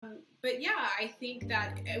But yeah, I think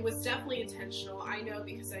that it was definitely intentional. I know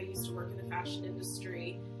because I used to work in the fashion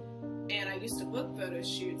industry and I used to book photo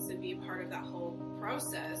shoots and be a part of that whole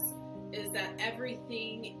process, is that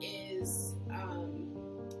everything is,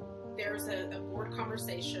 there's a board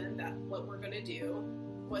conversation that what we're going to do,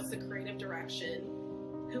 what's the creative direction,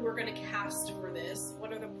 who we're going to cast for this,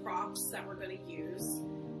 what are the props that we're going to use,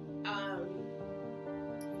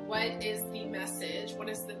 what is the message, what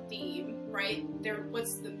is the theme, right?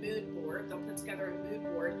 What's the mood board? They'll put together a mood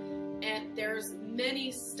board, and there's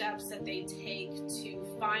many steps that they take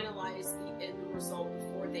to finalize the end result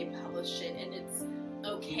before they publish it, and it's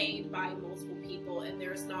okayed by multiple people, and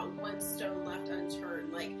there's not one stone left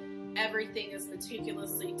unturned. Like, everything is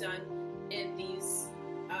meticulously done in these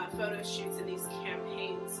photo shoots and these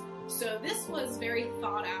campaigns. So this was very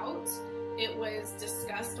thought out. It was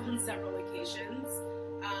discussed on several occasions.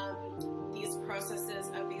 These processes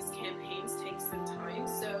of these campaigns take some time,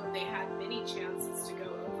 so they had many chances to go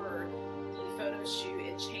over the photo shoot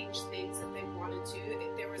and change things if they wanted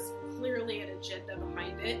to. There was clearly an agenda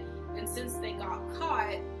behind it, and since they got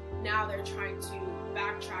caught, now they're trying to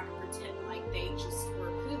backtrack and pretend like they just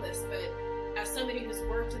were clueless. But as somebody who's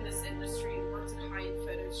worked in this industry and worked in high-end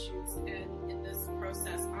photo shoots and in this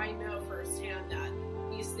process, I know firsthand that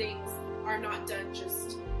these things are not done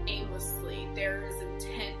just aimlessly. There is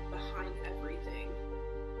intent behind everything.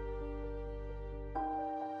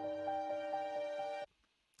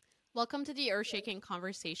 Welcome to the Earth-Shaking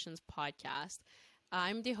Conversations podcast.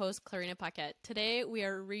 I'm the host, Clarina Paquette. Today, we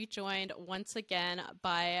are rejoined once again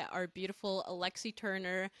by our beautiful Alexi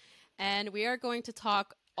Turner, and we are going to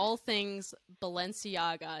talk all things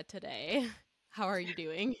Balenciaga today. How are you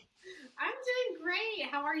doing? I'm doing great.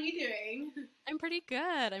 How are you doing? I'm pretty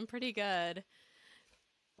good.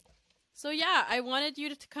 So yeah, I wanted you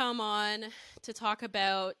to come on to talk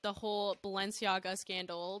about the whole Balenciaga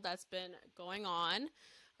scandal that's been going on.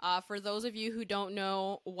 For those of you who don't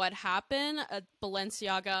know what happened,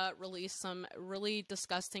 Balenciaga released some really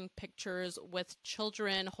disgusting pictures with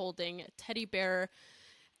children holding teddy bear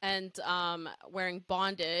and wearing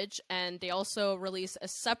bondage. And they also released a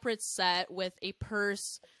separate set with a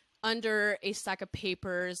purse under a stack of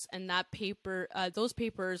papers. And those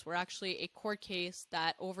papers were actually a court case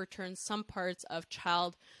that overturned some parts of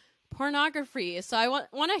child pornography. So I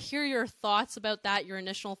want to hear your thoughts about that, your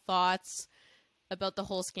initial thoughts about the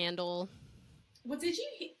whole scandal. Well,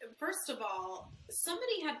 first of all,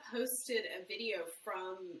 somebody had posted a video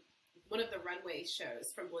from one of the runway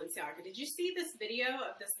shows from Balenciaga. Did you see this video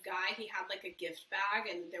of this guy? He had like a gift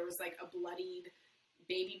bag and there was like a bloodied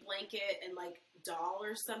baby blanket and like doll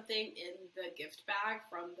or something in the gift bag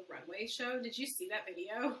from the runway show. Did you see that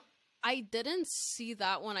video? I didn't see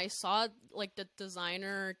that one. I saw like the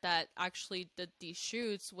designer that actually did these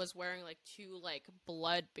shoots was wearing like two like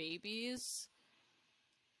blood babies.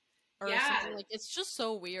 Or something. Like, it's just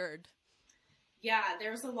so weird. Yeah,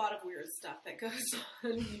 there's a lot of weird stuff that goes on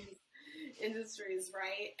in these industries,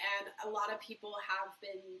 right? And a lot of people have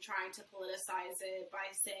been trying to politicize it by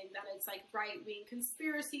saying that it's like right-wing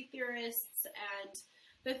conspiracy theorists. And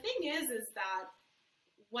the thing is that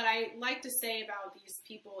what I like to say about these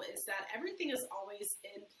people is that everything is always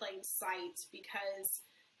in plain sight, because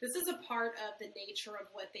this is a part of the nature of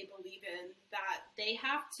what they believe in, that they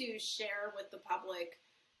have to share with the public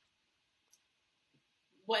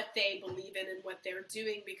what they believe in and what they're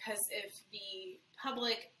doing, because if the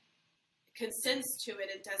public consents to it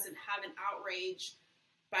and doesn't have an outrage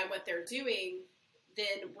by what they're doing,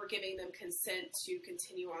 then we're giving them consent to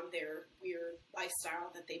continue on their weird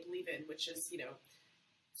lifestyle that they believe in, which is,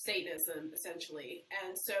 Satanism, essentially.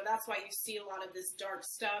 And so that's why you see a lot of this dark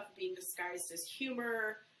stuff being disguised as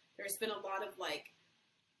humor. There's been a lot of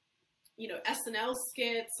SNL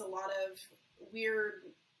skits, a lot of weird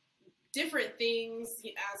different things,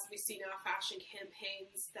 as we see now, fashion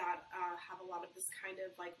campaigns that have a lot of this kind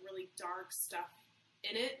of like really dark stuff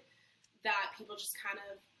in it that people just kind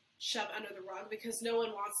of shove under the rug because no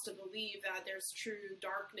one wants to believe that there's true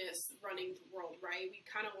darkness running the world, right? We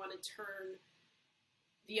kind of want to turn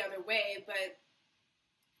the other way, but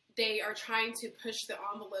they are trying to push the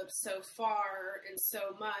envelope so far and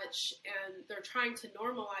so much, and they're trying to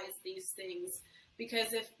normalize these things,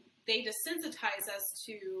 because if they desensitize us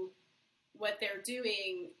to what they're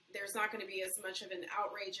doing, there's not going to be as much of an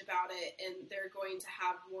outrage about it, and they're going to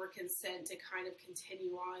have more consent to kind of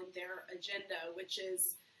continue on their agenda, which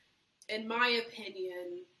is, in my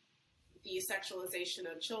opinion, the sexualization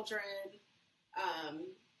of children,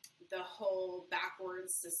 the whole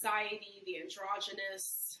backwards society, the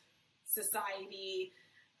androgynous society,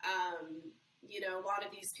 A lot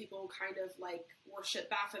of these people kind of like worship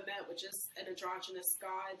Baphomet, which is an androgynous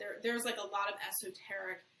god. There's like a lot of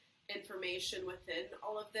esoteric information within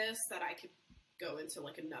all of this that I could go into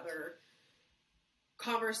like another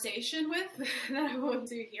conversation with that I won't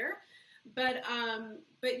do here. But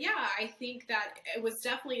yeah, I think that it was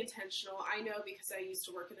definitely intentional. I know because I used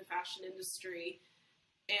to work in the fashion industry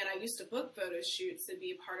and I used to book photo shoots and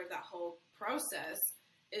be a part of that whole process,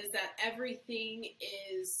 is that everything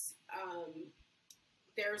is,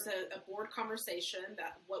 there's a board conversation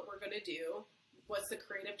that what we're going to do, what's the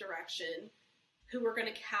creative direction, who we're going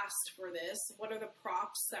to cast for this, what are the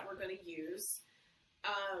props that we're going to use,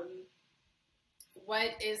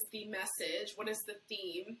 what is the message, what is the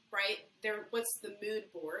theme, right? What's the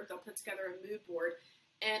mood board? They'll put together a mood board.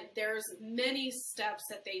 And there's many steps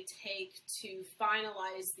that they take to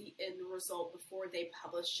finalize the end result before they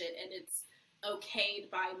publish it. And it's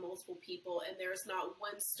okayed by multiple people. And there's not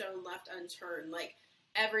one stone left unturned. Like,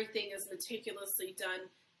 everything is meticulously done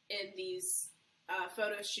in these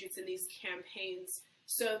photo shoots and these campaigns.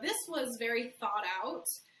 So this was very thought out.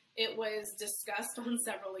 It was discussed on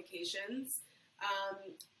several occasions.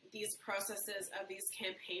 These processes of these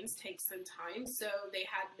campaigns take some time, so they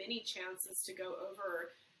had many chances to go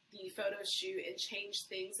over the photo shoot and change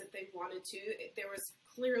things if they wanted to. There was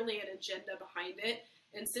clearly an agenda behind it,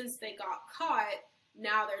 and since they got caught,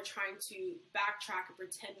 now they're trying to backtrack and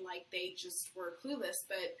pretend like they just were clueless.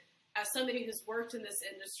 But as somebody who's worked in this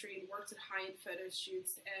industry and worked at high-end photo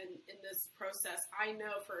shoots and in this process, I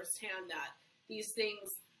know firsthand that these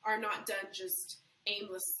things are not done just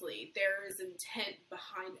aimlessly. There is intent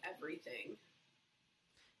behind everything.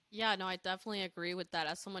 Yeah, no, I definitely agree with that.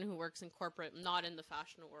 As someone who works in corporate, not in the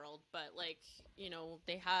fashion world, but like,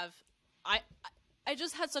 they have, I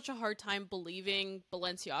just had such a hard time believing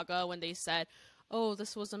Balenciaga when they said, oh,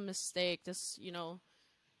 this was a mistake. This,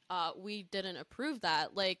 we didn't approve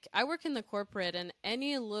that. Like, I work in the corporate, and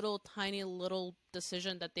any little tiny little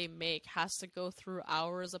decision that they make has to go through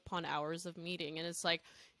hours upon hours of meeting. And it's like,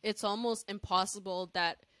 it's almost impossible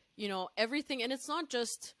that, everything, and it's not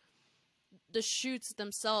just the shoots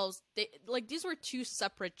themselves. These were two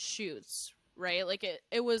separate shoots, right? Like,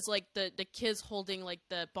 it was like the kids holding like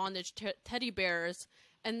the bondage teddy bears.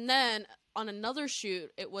 And then on another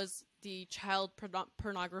shoot, it was the child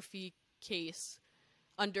pornography case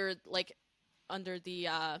under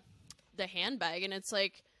the handbag. And it's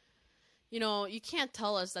like, you can't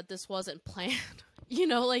tell us that this wasn't planned.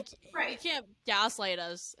 Right. You can't gaslight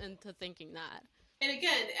us into thinking that. And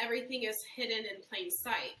again, everything is hidden in plain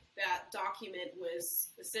sight. That document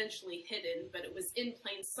was essentially hidden, but it was in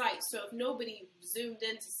plain sight. So if nobody zoomed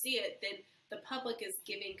in to see it, then the public is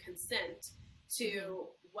giving consent to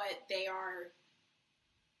what they are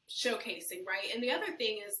showcasing, right? And the other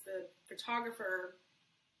thing is the photographer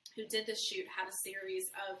who did this shoot had a series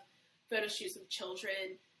of photo shoots with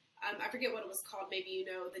children. I forget what it was called. Maybe you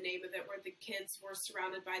know the name of it, where the kids were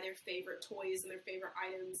surrounded by their favorite toys and their favorite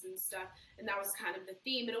items and stuff. And that was kind of the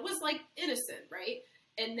theme. And it was like innocent, right?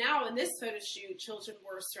 And now in this photo shoot, children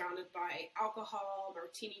were surrounded by alcohol,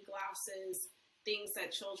 martini glasses, things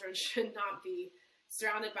that children should not be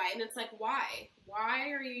surrounded by. And it's like, why?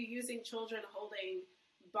 Why are you using children holding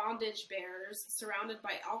bondage bears surrounded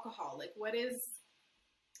by alcohol? Like, what is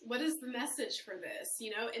the message for this,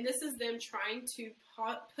 And this is them trying to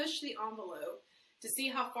push the envelope to see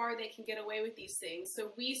how far they can get away with these things.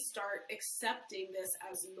 So we start accepting this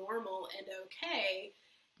as normal and okay,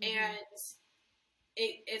 and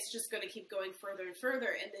it's just going to keep going further and further.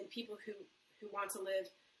 And then people who want to live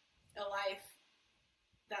a life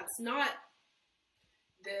that's not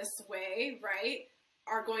this way, right,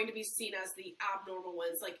 are going to be seen as the abnormal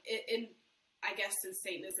ones. Like, I guess in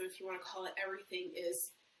Satanism, if you want to call it, everything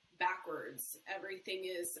is backwards. Everything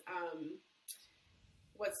is,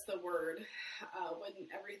 what's the word? When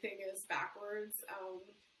everything is backwards.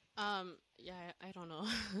 Yeah, I don't know.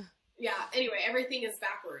 Yeah, anyway, everything is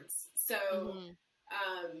backwards. So,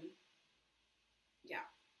 yeah.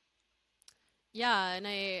 Yeah, and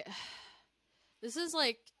this is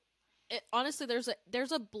like, honestly,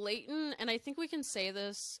 there's a blatant, and I think we can say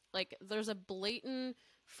this, like, there's a blatant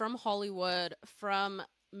from Hollywood, from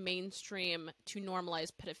mainstream, to normalize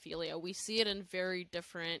pedophilia. We see it in very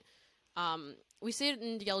different, we see it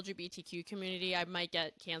in the LGBTQ community. I might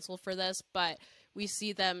get canceled for this, but we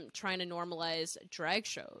see them trying to normalize drag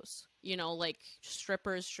shows, like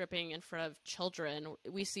strippers stripping in front of children.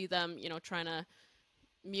 We see them, trying to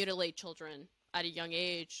mutilate children at a young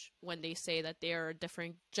age when they say that they are a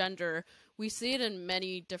different gender. We see it in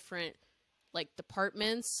many different, like,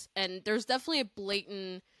 departments, and there's definitely a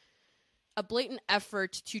blatant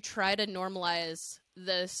effort to try to normalize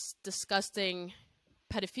this disgusting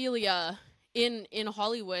pedophilia in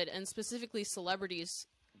Hollywood, and specifically celebrities.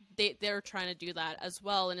 They're trying to do that as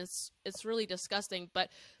well, and it's really disgusting. But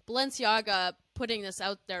Balenciaga putting this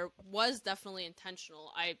out there was definitely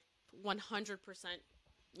intentional. I 100%,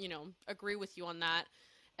 agree with you on that.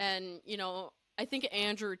 And, I think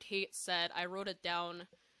Andrew Tate said, I wrote it down,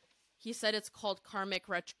 he said it's called karmic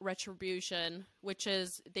retribution, which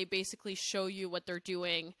is they basically show you what they're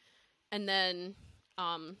doing, and then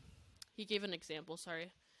he gave an example,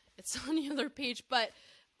 sorry. It's on the other page, but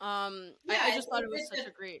I just thought it was such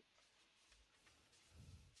a great...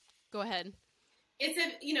 Go ahead. It's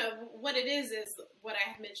what it is what I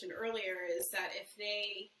had mentioned earlier, is that if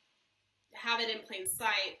they have it in plain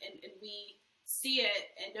sight and we see it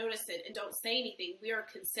and notice it and don't say anything, we are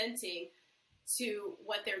consenting to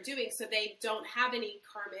what they're doing, so they don't have any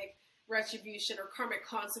karmic retribution or karmic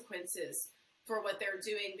consequences for what they're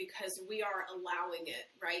doing, because we are allowing it,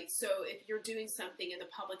 right? So if you're doing something and the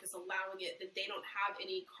public is allowing it, then they don't have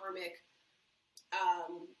any karmic,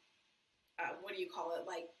 what do you call it?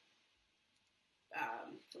 Like,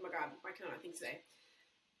 oh my God, why can't I think today?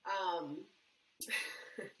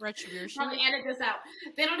 Retribution. Probably edit this out.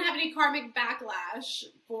 They don't have any karmic backlash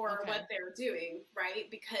for what they're doing, right?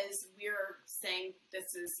 Because we're saying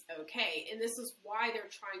this is okay. And this is why they're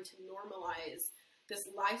trying to normalize this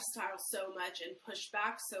lifestyle so much and push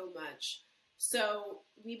back so much. So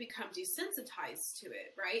we become desensitized to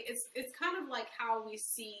it, right? It's kind of like how we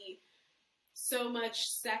see so much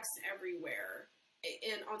sex everywhere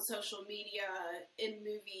on social media, in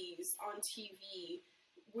movies, on TV.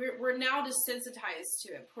 We're now desensitized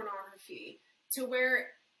to it, pornography, to where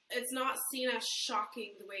it's not seen as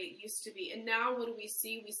shocking the way it used to be. And now what do we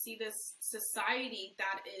see? We see this society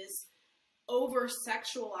that is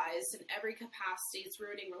over-sexualized in every capacity. It's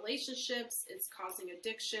ruining relationships. It's causing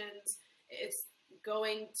addictions. It's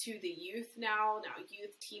going to the youth now. Now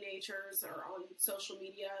youth, teenagers are on social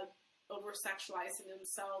media over-sexualizing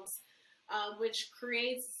themselves, which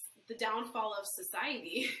creates the downfall of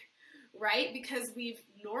society. Right? Because we've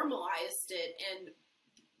normalized it, and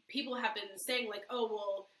people have been saying like, oh,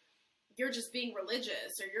 well, you're just being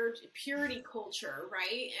religious, or you're purity culture,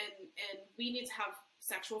 right? And we need to have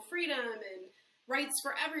sexual freedom and rights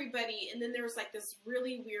for everybody. And then there's like this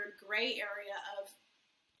really weird gray area of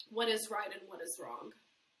what is right and what is wrong.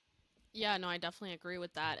 Yeah, no, I definitely agree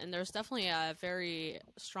with that. And there's definitely a very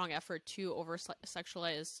strong effort to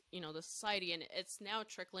over-sexualize, the society, and it's now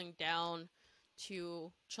trickling down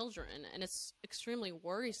to children, and it's extremely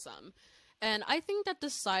worrisome. And I think that the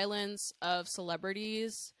silence of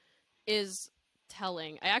celebrities is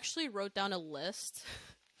telling. I actually wrote down a list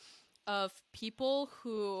of people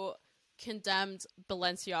who condemned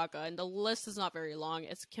Balenciaga, and the list is not very long.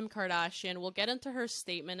 It's Kim Kardashian. We'll get into her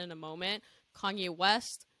statement in a moment. Kanye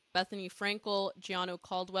West, Bethany Frankel, Gianno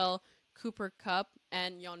Caldwell, Cooper Kupp,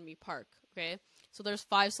 and Yeonmi Park. Okay? So there's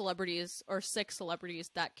 6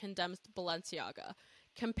 celebrities that condemned Balenciaga.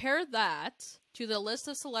 Compare that to the list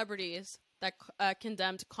of celebrities that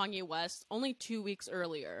condemned Kanye West only 2 weeks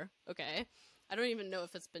earlier. Okay? I don't even know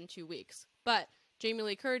if it's been 2 weeks. But Jamie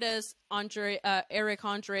Lee Curtis, Eric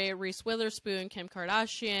Andre, Reese Witherspoon, Kim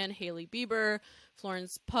Kardashian, Hailey Bieber,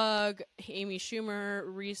 Florence Pugh, Amy Schumer,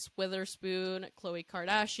 Reese Witherspoon, Khloe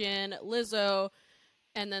Kardashian, Lizzo,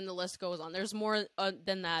 and then the list goes on. There's more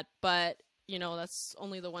than that, but that's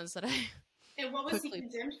only the ones that I... And what was he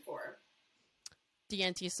condemned for? The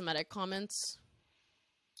anti-Semitic comments.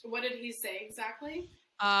 What did he say exactly?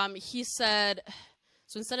 He said...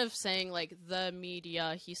 So instead of saying, like, the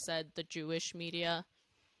media, he said the Jewish media.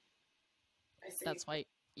 I see. That's why...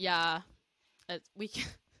 Yeah.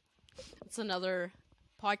 It's another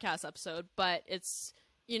podcast episode, but it's...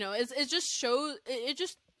 it just shows... It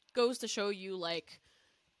just goes to show you, like...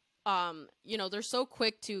 they're so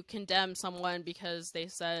quick to condemn someone because they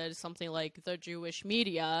said something like the Jewish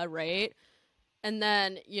media, right? And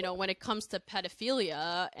then, when it comes to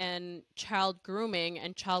pedophilia and child grooming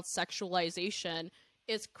and child sexualization,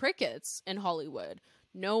 it's crickets in Hollywood.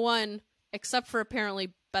 No one, except for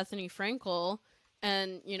apparently Bethany Frankel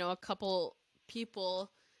and, a couple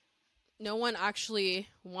people, no one actually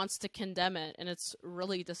wants to condemn it. And it's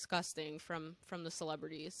really disgusting from the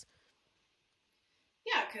celebrities.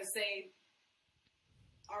 Yeah, because they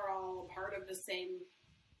are all part of the same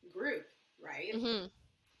group, right? Mm-hmm.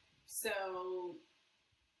 So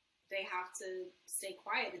they have to stay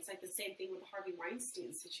quiet. It's like the same thing with the Harvey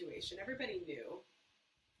Weinstein situation. Everybody knew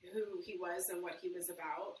who he was and what he was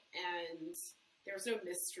about, and there was no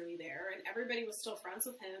mystery there, and everybody was still friends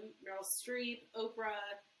with him. Meryl Streep,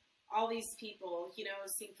 Oprah, all these people,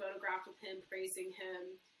 seeing photographed with him, praising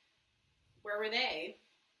him. where were they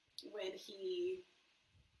when he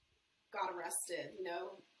got arrested? You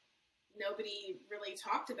know, nobody really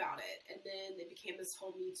talked about it. And then it became this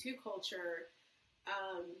whole Me Too culture.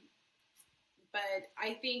 But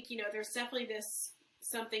I think, you know, there's definitely this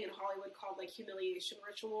something in Hollywood called like humiliation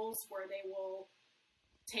rituals where they will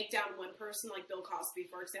take down one person, like Bill Cosby,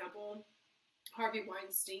 for example, Harvey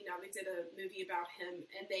Weinstein. Now they did a movie about him,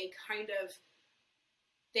 and they kind of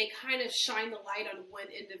shine the light on one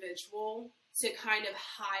individual to kind of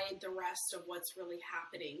hide the rest of what's really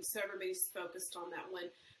happening. So everybody's focused on that one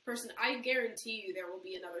person. I guarantee you there will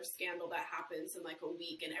be another scandal that happens in like a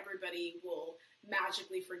week, and everybody will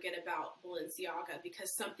magically forget about Balenciaga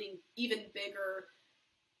because something even bigger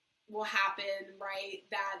will happen, right?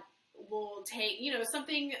 That will take, you know,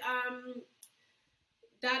 something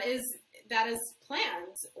that is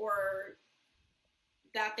planned or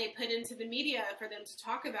that they put into the media for them to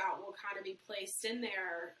talk about will kind of be placed in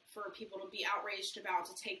there for people to be outraged about,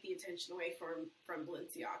 to take the attention away from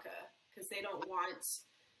Balenciaga, because they don't want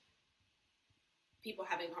people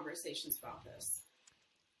having conversations about this.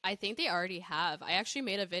 I think they already have. I actually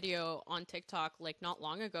made a video on TikTok like not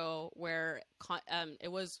long ago where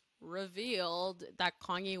it was revealed that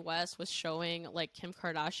Kanye West was showing like Kim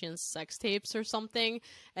Kardashian's sex tapes or something,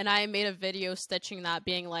 and I made a video stitching that,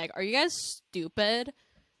 being like, are you guys stupid?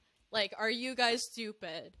 Like, are you guys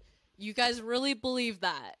stupid? You guys really believe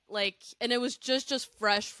that? Like, and it was just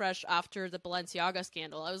fresh after the Balenciaga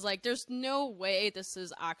scandal. I was like, there's no way this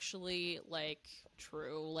is actually like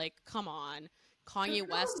true. Like, come on. Kanye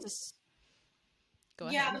West is... Go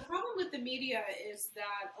ahead. Yeah, the problem with the media is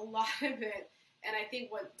that a lot of it, and I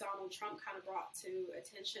think what Donald Trump kind of brought to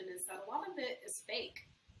attention, is that a lot of it is fake.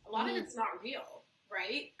 A lot of it's not real,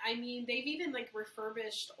 right? I mean, they've even like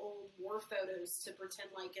refurbished old war photos to pretend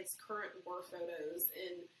like it's current war photos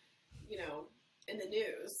in, you know, in the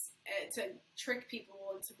news, to trick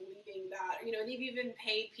people into believing that, you know, they've even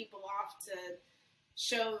paid people off to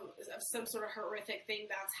show some sort of horrific thing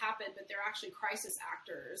that's happened, but they're actually crisis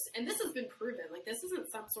actors. And this has been proven. Like, this isn't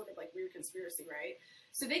some sort of like weird conspiracy, right?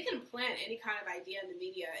 So they can plant any kind of idea in the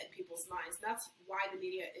media in people's minds. And that's why the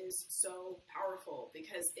media is so powerful,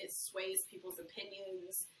 because it sways people's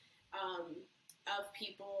opinions of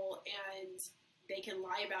people, and they can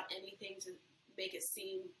lie about anything to make it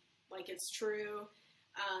seem like it's true.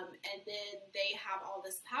 And then they have all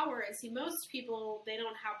this power. And see, most people, they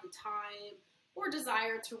don't have the time or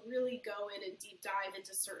desire to really go in and deep dive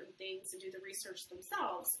into certain things and do the research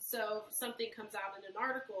themselves. So if something comes out in an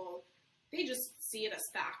article, they just see it as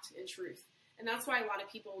fact and truth. And that's why a lot of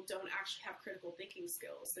people don't actually have critical thinking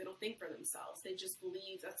skills. They don't think for themselves. They just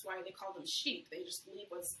believe. That's why they call them sheep. They just believe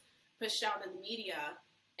what's pushed out in the media.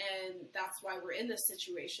 And that's why we're in this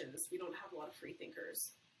situation, is we don't have a lot of free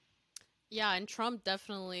thinkers. Yeah, and Trump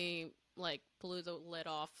definitely like blew the lid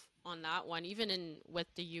off on that one. Even with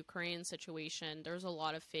the Ukraine situation, there's a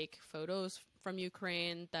lot of fake photos from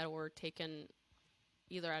Ukraine that were taken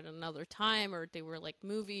either at another time, or they were like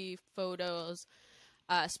movie photos,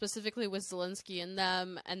 specifically with Zelensky in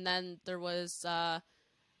them. And then there was, I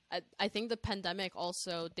think the pandemic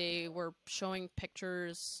also, they were showing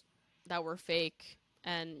pictures that were fake,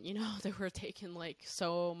 and, you know, they were taking like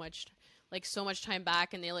so much time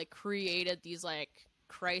back, and they like created these like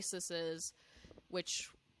crises, which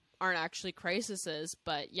aren't actually crises.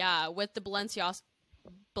 But yeah, with the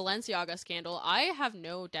Balenciaga scandal, I have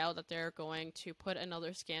no doubt that they're going to put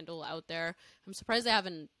another scandal out there. I'm surprised they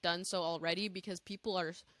haven't done so already, because people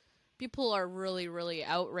are really, really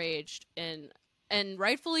outraged, and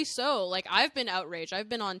rightfully so. Like, I've been outraged. I've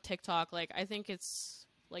been on TikTok, like, I think it's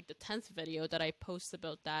like the 10th video that I post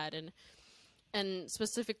about that, and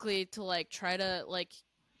specifically to like try to like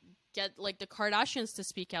get like the Kardashians to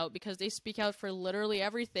speak out, because they speak out for literally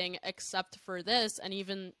everything except for this. And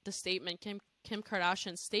even the statement, Kim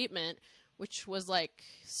Kardashian's statement, which was like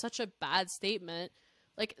such a bad statement,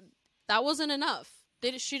 like that wasn't enough.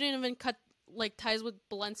 She didn't even cut like ties with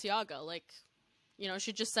Balenciaga. Like, you know,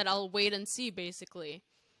 she just said, I'll wait and see, basically.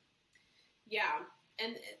 Yeah.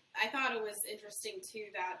 And I thought it was interesting too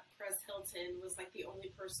that Perez Hilton was like the only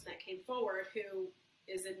person that came forward who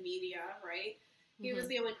is in media, right? He was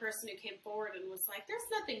the only person who came forward and was like, there's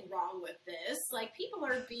nothing wrong with this. Like, people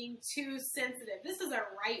are being too sensitive. This is a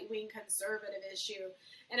right-wing conservative issue.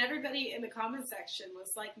 And everybody in the comment section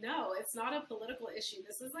was like, no, it's not a political issue.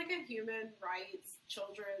 This is like a human rights,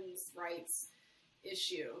 children's rights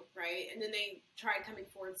issue, right? And then they tried coming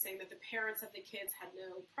forward saying that the parents of the kids had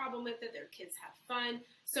no problem with it. Their kids have fun.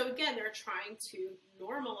 So again, they're trying to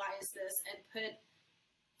normalize this and put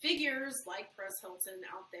figures like Perez Hilton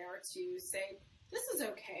out there to say, this is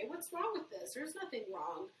okay. What's wrong with this? There's nothing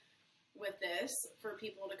wrong. with this for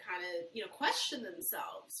people to kind of, you know, question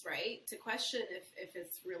themselves, right? To question if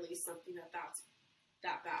it's really something that's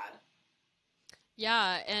that bad.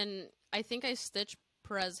 Yeah, and I think I stitched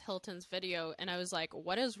Perez Hilton's video and I was like,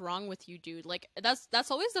 what is wrong with you, dude? Like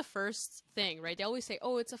that's always the first thing, right? They always say,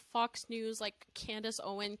 oh, it's a Fox News like Candace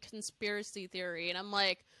Owen conspiracy theory, and I'm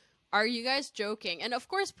like, are you guys joking? And of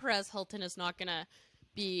course Perez Hilton is not gonna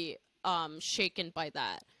be shaken by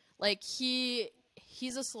that. Like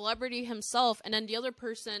he's a celebrity himself. And then the other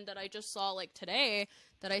person that I just saw like today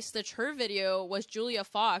that I stitched her video was Julia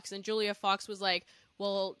Fox, and Julia Fox was like,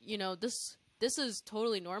 well, you know, this is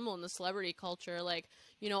totally normal in the celebrity culture. Like,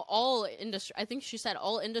 you know, all industry, I think she said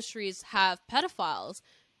all industries have pedophiles.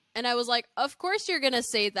 And I was like, of course you're going to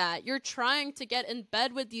say that. You're trying to get in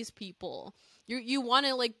bed with these people. You want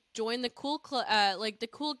to like join the like the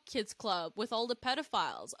cool kids club with all the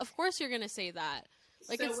pedophiles. Of course you're going to say that.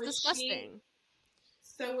 Like, so it's disgusting.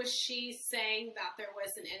 So was she saying that there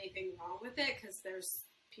wasn't anything wrong with it because there's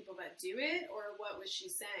people that do it, or what was she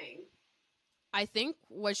saying? I think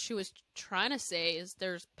what she was trying to say is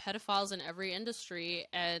there's pedophiles in every industry,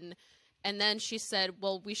 and then she said,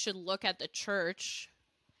 well, we should look at the church.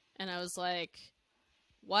 And I was like,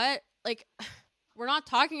 what? Like, we're not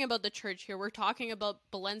talking about the church here. We're talking about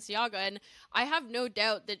Balenciaga, and I have no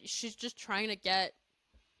doubt that she's just trying to get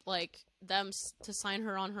like them to sign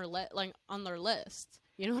her on her like on their list.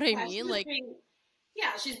 You know what I mean? Like,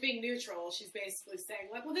 she's being neutral. She's basically saying,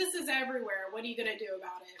 like, well, this is everywhere. What are you going to do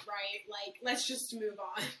about it, right? Like, let's just move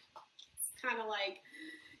on. It's kind of like,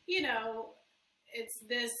 you know, it's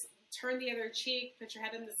this turn the other cheek, put your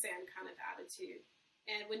head in the sand kind of attitude.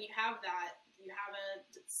 And when you have that, you have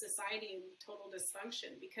a society in total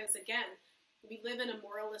dysfunction because, again, we live in a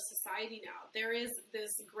moralist society now. There is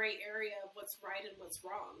this gray area of what's right and what's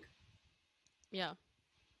wrong. Yeah.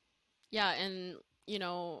 Yeah, and, you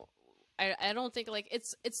know, I don't think, like,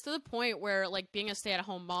 it's to the point where, like, being a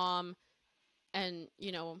stay-at-home mom and,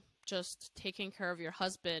 you know, just taking care of your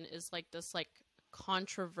husband is, like, this, like,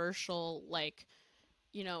 controversial, like,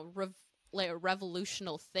 you know, like a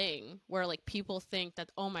revolutionary thing where like people think that,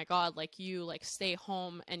 oh my god, like you like stay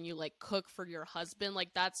home and you like cook for your husband,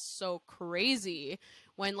 like that's so crazy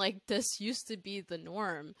when like this used to be the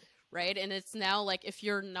norm, right? And it's now like if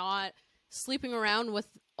you're not sleeping around with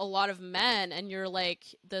a lot of men and you're like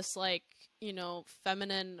this like, you know,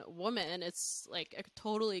 feminine woman, it's like a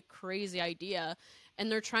totally crazy idea. And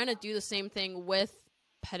they're trying to do the same thing with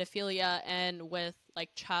pedophilia and with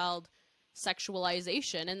like child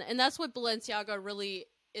sexualization, and that's what Balenciaga really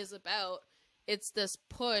is about. It's this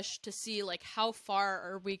push to see like how far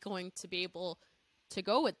are we going to be able to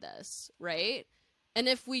go with this, right? And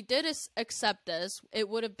if we did accept this, it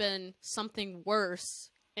would have been something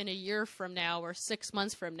worse in a year from now or 6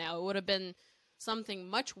 months from now. It would have been something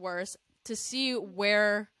much worse. To see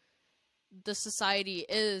where the society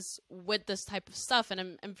is with this type of stuff,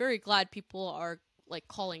 and I'm very glad people are like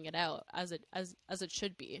calling it out as it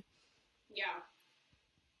should be.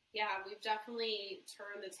 Yeah, we've definitely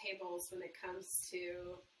turned the tables when it comes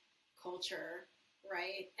to culture,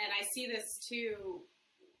 right? And I see this too.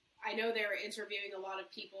 I know they're interviewing a lot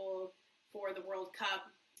of people for the World Cup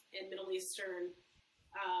in Middle Eastern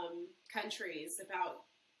countries about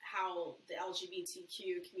how the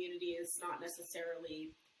LGBTQ community is not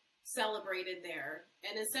necessarily celebrated there.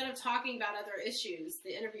 And instead of talking about other issues,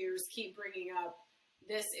 the interviewers keep bringing up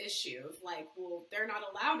this issue of like, well, they're not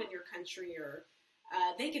allowed in your country, or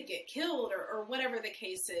they could get killed, or whatever the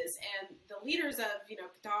case is. And the leaders of, you know,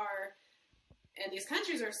 Qatar and these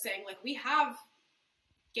countries are saying, like, we have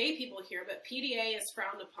gay people here, but PDA is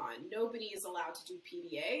frowned upon. Nobody is allowed to do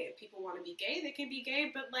PDA. If people want to be gay, they can be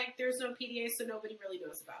gay, but like, there's no PDA, so nobody really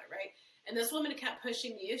knows about it, right? And this woman kept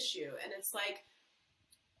pushing the issue, and it's like,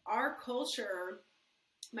 our culture,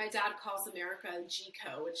 my dad calls America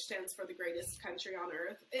GCO, which stands for the greatest country on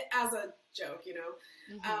earth, as a joke, you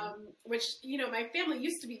know, which, you know, my family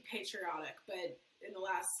used to be patriotic, but in the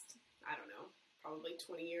last, I don't know, probably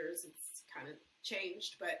 20 years, it's kind of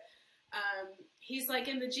changed. But he's like,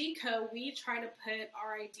 in the GCO, we try to put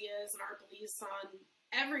our ideas and our beliefs on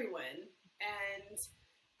everyone.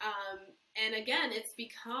 And again, it's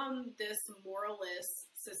become this moralist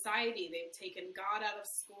society. They've taken God out of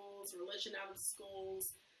schools, religion out of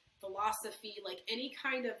schools, philosophy, like any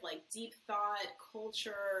kind of like deep thought,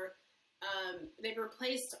 culture. They've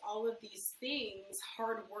replaced all of these things,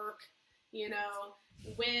 hard work, you know,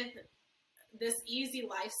 with this easy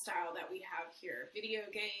lifestyle that we have here. Video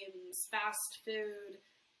games, fast food,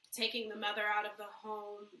 taking the mother out of the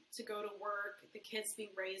home to go to work, the kids being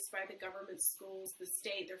raised by the government schools, the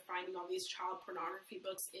state. They're finding all these child pornography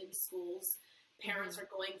books in schools. Parents are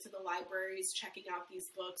going to the libraries, checking out these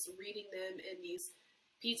books, reading them in these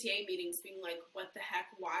PTA meetings, being like, what the heck,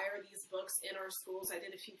 why are these books in our schools? I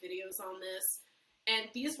did a few videos on this. And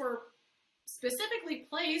these were specifically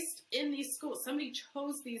placed in these schools. Somebody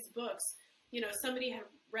chose these books. Somebody had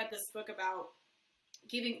read this book about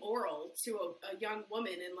giving oral to a young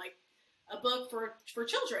woman in like a book for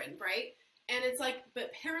children, right? And it's like,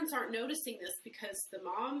 but parents aren't noticing this because the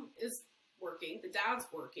mom is working, the dad's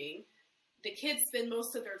working, the kids spend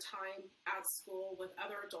most of their time at school with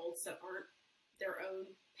other adults that aren't their own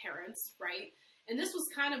parents, right? And this was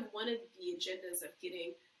kind of one of the agendas of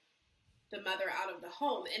getting the mother out of the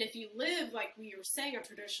home. And if you live, like we were saying, a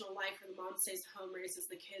traditional life where the mom stays home, raises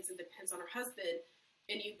the kids, and depends on her husband,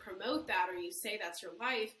 and you promote that or you say that's your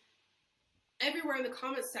life, everywhere in the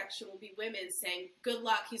comment section will be women saying, good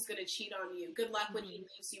luck, he's going to cheat on you. Good luck when he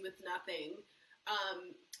leaves you with nothing.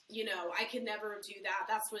 I could never do that.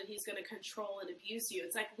 That's when he's going to control and abuse you.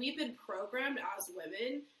 It's like we've been programmed as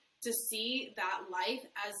women to see that life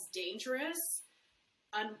as dangerous,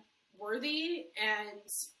 unworthy, and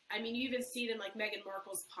I mean, you even see it in like Meghan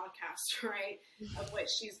Markle's podcast, right, of what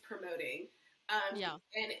she's promoting.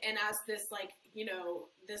 And as this like,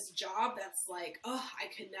 this job that's like, oh, I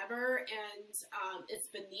could never, and it's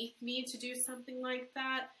beneath me to do something like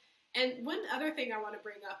that. And one other thing I want to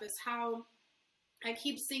bring up is how I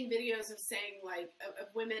keep seeing videos of saying like, of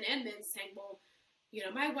women and men saying, well,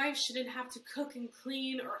 my wife shouldn't have to cook and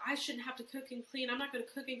clean, or I shouldn't have to cook and clean. I'm not going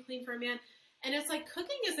to cook and clean for a man. And it's like,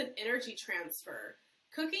 cooking is an energy transfer.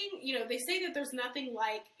 Cooking, they say that there's nothing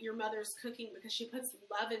like your mother's cooking because she puts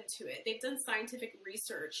love into it. They've done scientific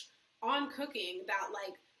research on cooking that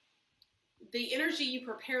like the energy you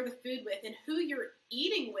prepare the food with and who you're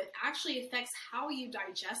eating with actually affects how you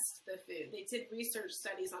digest the food. They did research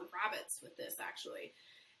studies on rabbits with this actually.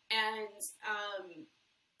 And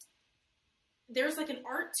there's like an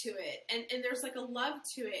art to it and there's like a love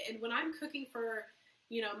to it. And when I'm cooking for,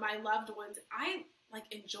 my loved ones, I like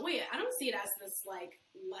enjoy it. I don't see it as this like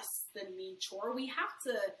less than me chore. We have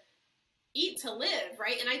to eat to live,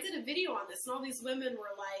 right? And I did a video on this and all these women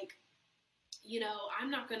were like, I'm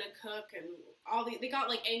not going to cook, and they got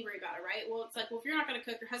like angry about it, right? Well, it's like, well, if you're not going to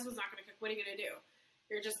cook, your husband's not going to cook, what are you going to do?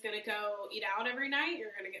 You're just going to go eat out every night?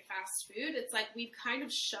 You're going to get fast food? It's like we've kind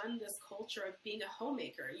of shunned this culture of being a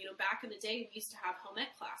homemaker. Back in the day, we used to have home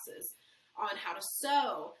ec classes on how to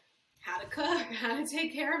sew, how to cook, how to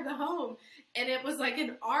take care of the home. And it was like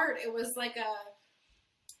an art. It was like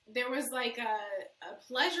there was like a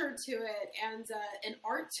pleasure to it and an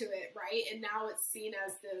art to it, right? And now it's seen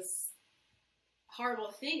as this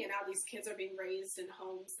horrible thing. And now these kids are being raised in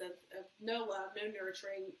homes of no love, no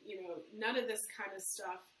nurturing, none of this kind of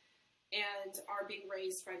stuff, and are being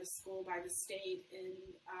raised by the school, by the state.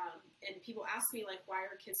 And people ask me like, why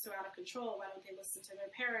are kids so out of control? Why don't they listen to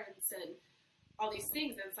their parents? And all these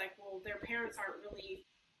things. And it's like, well, their parents aren't really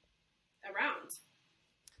around.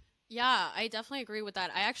 Yeah, I definitely agree with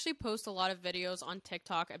that. I actually post a lot of videos on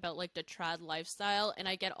TikTok about like the trad lifestyle, and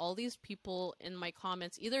I get all these people in my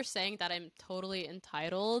comments either saying that I'm totally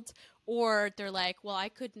entitled, or they're like, well, I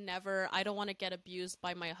don't want to get abused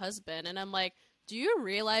by my husband. And I'm like, do you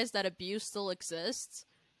realize that abuse still exists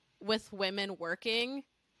with women working?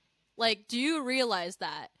 Like, do you realize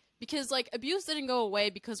that? Because like abuse didn't go away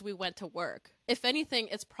because we went to work. If anything,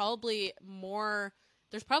 there's probably more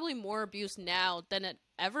abuse now than it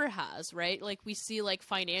ever has, right? Like we see like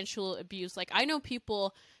financial abuse. Like I know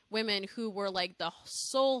women who were like the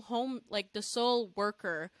sole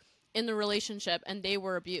worker in the relationship and they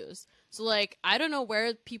were abused. So like, I don't know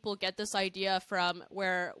where people get this idea from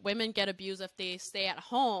where women get abused if they stay at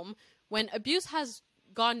home when abuse has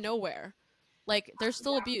gone nowhere. Like there's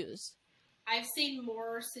still abuse. I've seen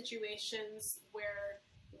more situations where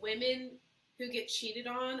women who get cheated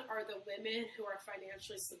on are the women who are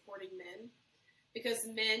financially supporting men, because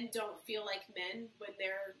men don't feel like men when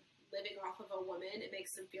they're living off of a woman. It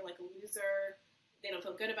makes them feel like a loser. They don't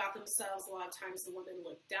feel good about themselves. A lot of times the woman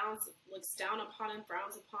looks down upon him,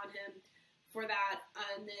 frowns upon him for that,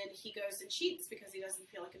 and then he goes and cheats because he doesn't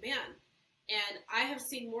feel like a man. And I have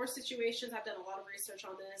seen more situations. I've done a lot of research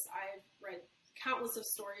on this. I've read countless of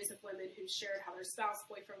stories of women who shared how their spouse,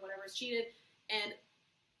 boyfriend, whatever, is cheated. And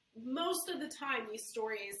most of the time, these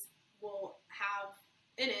stories will have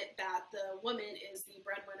in it that the woman is the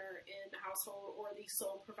breadwinner in the household or the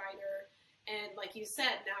sole provider. And like you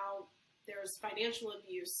said, now there's financial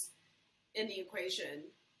abuse in the equation.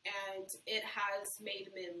 And it has made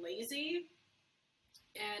men lazy.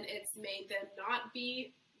 And it's made them not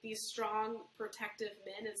be these strong, protective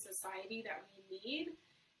men in society that we need.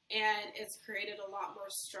 and it's created a lot more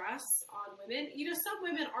stress on women. You know, some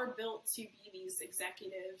women are built to be these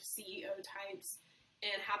executive CEO types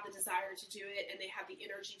and have the desire to do it, and they have the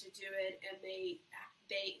energy to do it, and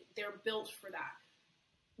they're built for that.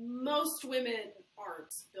 Most women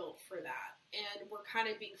aren't built for that, and we're kind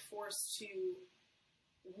of being forced to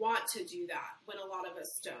want to do that when a lot of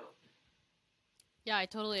us don't. Yeah, I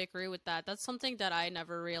totally agree with that. That's something that I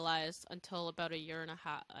never realized until about a year and a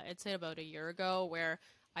half. I'd say about a year ago, where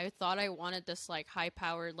I thought I wanted this like high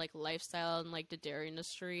powered like lifestyle in like the dairy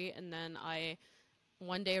industry, and then I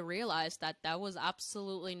one day realized that that was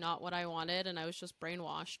absolutely not what I wanted, and I was just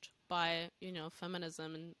brainwashed by, you know,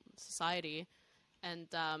 feminism and society. And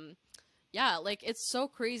yeah, like it's so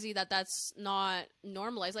crazy that that's not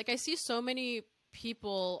normalized. Like I see so many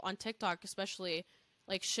people on TikTok especially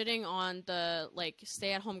like shitting on the like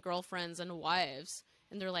stay-at-home girlfriends and wives,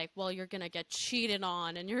 and they're like, well, you're gonna get cheated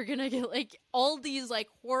on and you're gonna get like all these like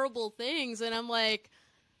horrible things, and I'm like,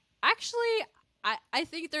 actually, I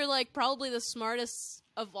think they're like probably the smartest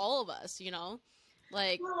of all of us, you know?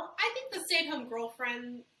 Like, Well, I think the stay-at-home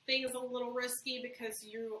girlfriend thing is a little risky because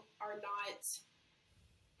you are not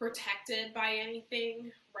protected by anything,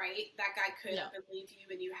 right? That guy could yeah. up and leave you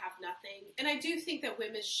and you have nothing. And I do think that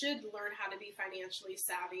women should learn how to be financially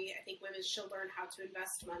savvy. I think women should learn how to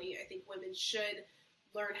invest money. I think women should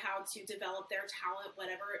learn how to develop their talent,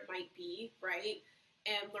 whatever it might be, right?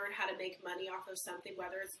 And learn how to make money off of something,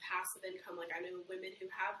 whether it's passive income. Like I know women who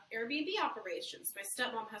have Airbnb operations. My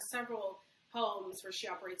stepmom has several homes where she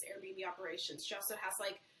operates Airbnb operations. She also has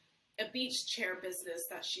like a beach chair business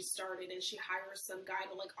that she started, and she hires some guy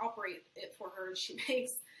to like operate it for her, and she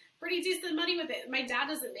makes pretty decent money with it. My dad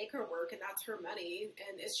doesn't make her work, and that's her money,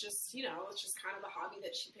 and it's just, you know, it's just kind of a hobby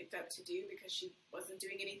that she picked up to do because she wasn't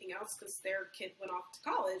doing anything else because their kid went off to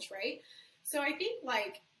college, right? So I think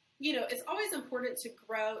like, you know, it's always important to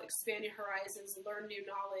grow, expand your horizons, learn new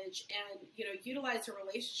knowledge, and, you know, utilize a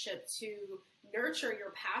relationship to nurture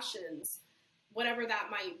your passions, whatever that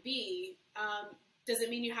might be.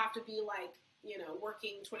 Doesn't mean you have to be like, you know,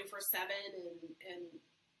 working 24/7 and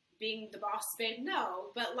being the boss babe.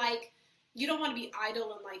 No, but like, you don't want to be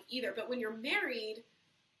idle in life either. But when you're married,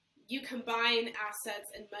 you combine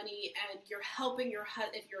assets and money, and you're helping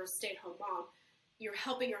if you're a stay-at-home mom, you're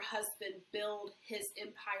helping your husband build his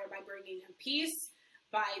empire by bringing him peace,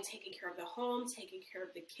 by taking care of the home, taking care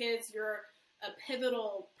of the kids. You're a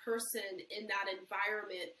pivotal person in that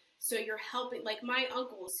environment. So you're helping, like my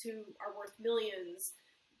uncles who are worth millions,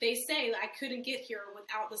 they say I couldn't get here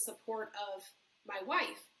without the support of my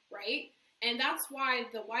wife, right? And that's why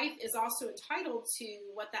the wife is also entitled to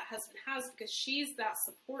what that husband has, because she's that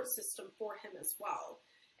support system for him as well.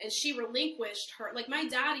 And she relinquished her, like my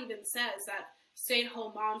dad even says that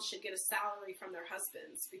stay-at-home moms should get a salary from their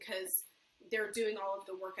husbands because they're doing all of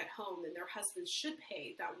the work at home, and their husbands should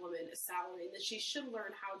pay that woman a salary, and that she should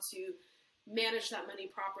learn how to manage that money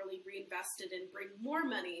properly, reinvest it, and bring more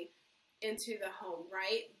money into the home,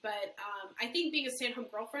 right? But I think being a stay-at-home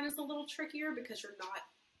girlfriend is a little trickier because you're not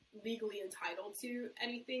legally entitled to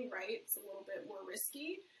anything, right? It's a little bit more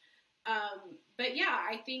risky. But yeah,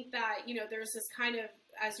 I think that, you know, there's this kind of,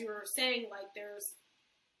 as you were saying, like there's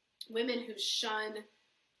women who shun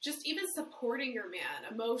just even supporting your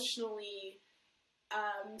man emotionally,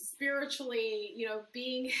 spiritually, you know,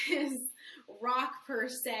 being his rock per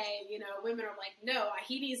se. You know, women are like, no,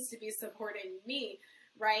 he needs to be supporting me,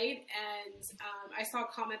 right? And I saw a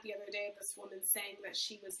comment the other day of this woman saying that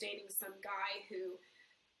she was dating some guy who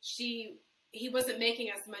he wasn't making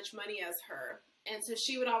as much money as her, and so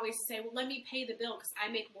she would always say, well, let me pay the bill because I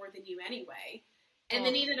make more than you anyway. And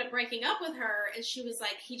then he ended up breaking up with her, and she was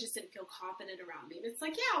like, he just didn't feel confident around me. And it's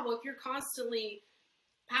like, yeah, well, if you're constantly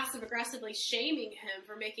passive-aggressively shaming him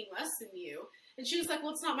for making less than you. And she was like,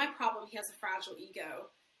 well, it's not my problem. He has a fragile ego.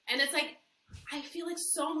 And it's like, I feel like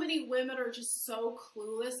so many women are just so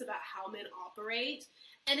clueless about how men operate.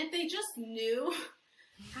 And if they just knew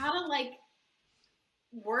how to, like,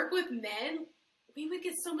 work with men, we would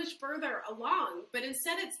get so much further along. But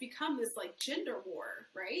instead it's become this, like, gender war,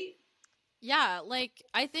 right? Yeah, like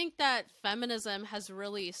I think that feminism has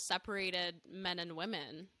really separated men and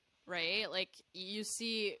women, right? Like you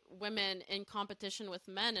see women in competition with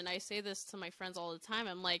men, and I say this to my friends all the time.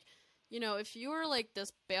 I'm like, you know, if you're like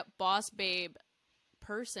this boss babe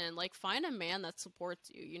person, like find a man that supports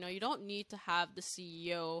you. You know, you don't need to have the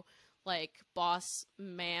CEO like boss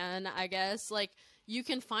man, I guess. Like you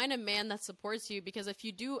can find a man that supports you, because if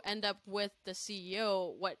you do end up with the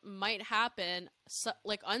CEO, what might happen,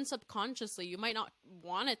 like unsubconsciously, you might not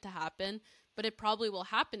want it to happen, but it probably will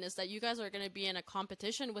happen, is that you guys are going to be in a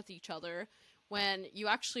competition with each other when you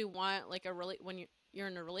actually want like you're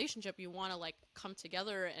in a relationship, you want to like come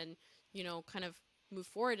together and, you know, kind of move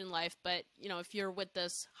forward in life. But, you know, if you're with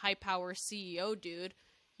this high power CEO dude,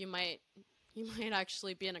 you might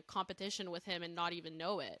actually be in a competition with him and not even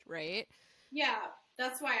know it, right? Yeah,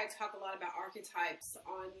 that's why I talk a lot about archetypes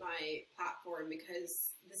on my platform,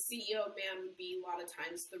 because the CEO man would be a lot of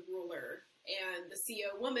times the ruler, and the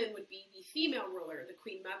CEO woman would be the female ruler, the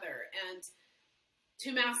queen mother. And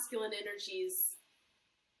two masculine energies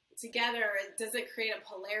together, it doesn't create a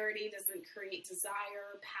polarity, doesn't create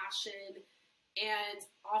desire, passion, and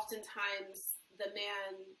oftentimes the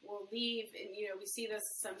man will leave, and you know, we see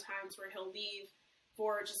this sometimes where he'll leave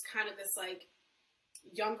for just kind of this like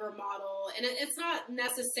younger model, and it's not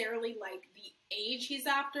necessarily like the age he's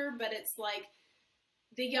after, but it's like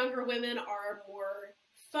the younger women are more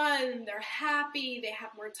fun, they're happy, they have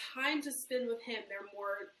more time to spend with him, they're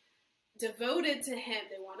more devoted to him,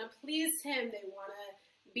 they want to please him, they want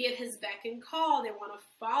to be at his beck and call, they want to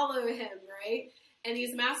follow him, right? And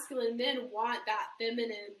these masculine men want that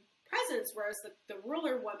feminine presence, whereas the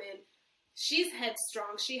ruler woman, she's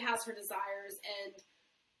headstrong, she has her desires, and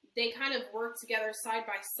they kind of work together side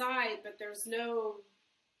by side, but there's no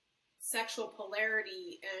sexual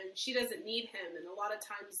polarity, and she doesn't need him. And a lot of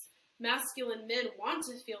times masculine men want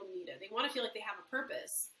to feel needed. They want to feel like they have a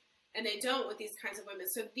purpose, and they don't with these kinds of women.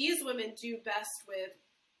 So these women do best with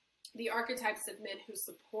the archetypes of men who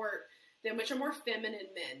support them, which are more feminine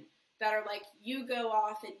men that are like, you go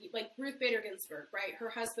off and like Ruth Bader Ginsburg, right? Her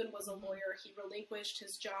husband was a lawyer. He relinquished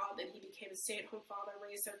his job and he became a stay-at-home father,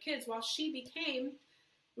 raised their kids, while she became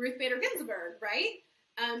Ruth Bader Ginsburg, right?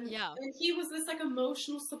 Yeah. And he was this like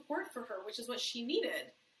emotional support for her, which is what she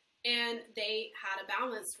needed. And they had a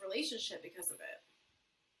balanced relationship because of it.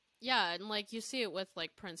 Yeah, and like you see it with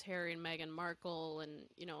like Prince Harry and Meghan Markle, and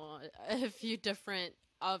you know, a few different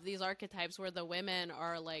of these archetypes where the women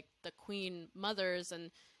are like the queen mothers,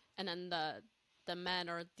 and then the men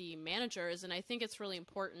are the managers. And I think it's really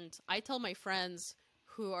important. I tell my friends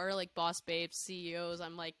who are like boss babes, CEOs,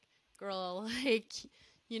 I'm like, girl, like,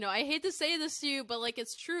 you know, I hate to say this to you, but like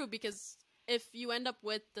it's true, because if you end up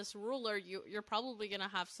with this ruler, you're probably gonna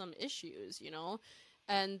have some issues, you know,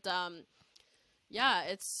 and yeah,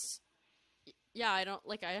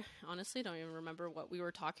 I honestly don't even remember what we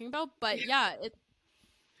were talking about, but yeah,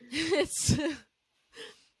 it's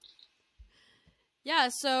yeah,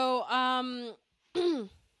 so sorry,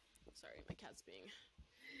 my cat's being.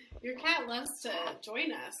 Your cat loves to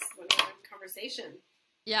join us when we're in conversation.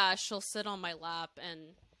 Yeah, she'll sit on my lap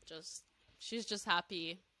and she's just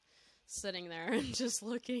happy sitting there and just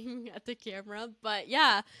looking at the camera. But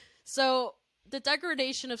yeah, so the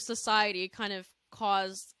degradation of society kind of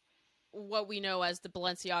caused what we know as the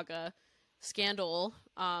Balenciaga scandal.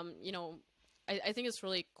 You know, I think it's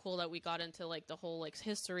really cool that we got into like the whole like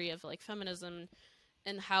history of like feminism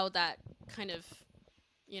and how that kind of,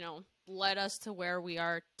 you know, led us to where we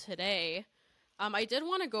are today. I did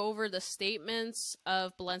want to go over the statements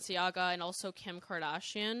of Balenciaga and also Kim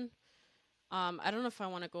Kardashian. I don't know if I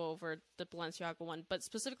want to go over the Balenciaga one, but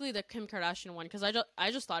specifically the Kim Kardashian one, because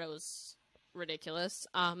I just thought it was ridiculous.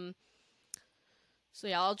 So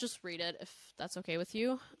yeah, I'll just read it if that's okay with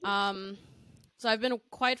you. So I've been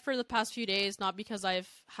quiet for the past few days, not because I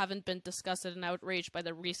haven't been disgusted and outraged by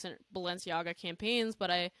the recent Balenciaga campaigns, but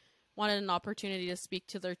I wanted an opportunity to speak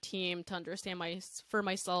to their team to understand for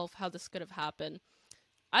myself how this could have happened.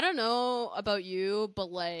 I don't know about you, but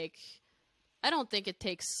like, I don't think it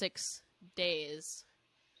takes 6 days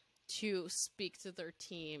to speak to their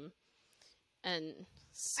team and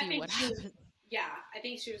see what happens. Yeah, I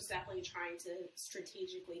think she was definitely trying to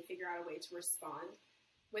strategically figure out a way to respond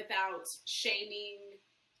without shaming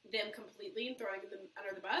them completely and throwing them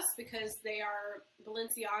under the bus, because they are,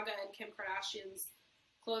 Balenciaga and Kim Kardashian's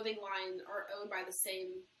clothing line are owned by the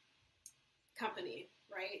same company,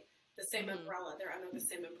 right? The same umbrella. They're under the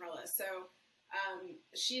same umbrella. So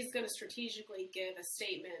she's going to strategically give a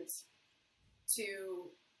statement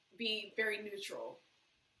to be very neutral.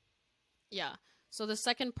 Yeah. So the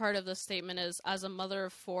second part of the statement is, as a mother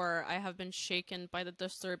of 4, I have been shaken by the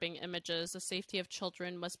disturbing images. The safety of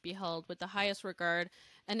children must be held with the highest regard,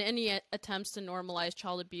 and any attempts to normalize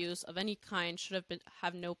child abuse of any kind should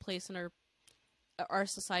have no place in our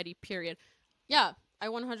society, period. Yeah, I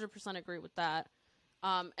 100% agree with that.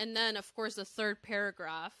 And then, of course, the third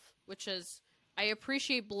paragraph, which is, I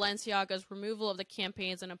appreciate Balenciaga's removal of the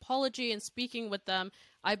campaigns and apology and speaking with them.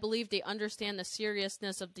 I believe they understand the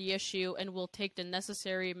seriousness of the issue and will take the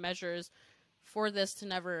necessary measures for this to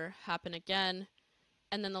never happen again.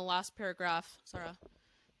 And then the last paragraph, Sarah,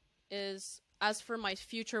 is, as for my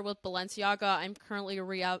future with Balenciaga, I'm currently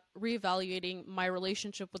reevaluating my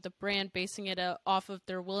relationship with the brand, basing it off of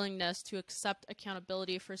their willingness to accept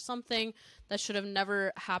accountability for something that should have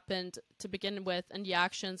never happened to begin with, and the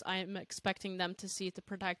actions I am expecting them to see to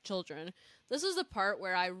protect children. This is the part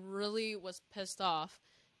where I really was pissed off,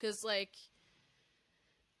 because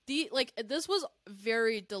this was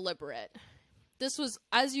very deliberate. This was,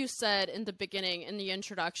 as you said in the beginning, in the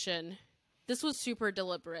introduction, this was super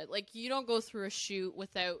deliberate. Like, you don't go through a shoot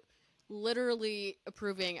without literally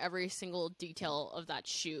approving every single detail of that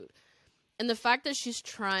shoot. And the fact that she's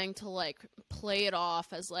trying to, like, play it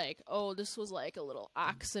off as, like, oh, this was, like, a little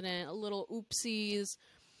accident, a little oopsies,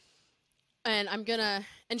 and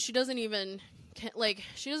she doesn't even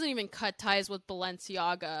cut ties with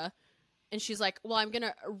Balenciaga, and she's like, well, I'm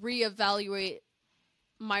gonna reevaluate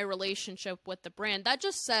my relationship with the brand. That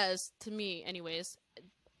just says, to me anyways,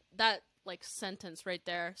 that like sentence right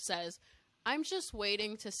there says, I'm just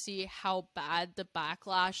waiting to see how bad the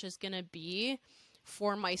backlash is gonna be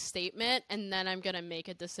for my statement, and then I'm gonna make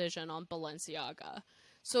a decision on Balenciaga.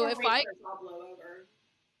 So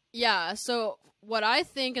so what I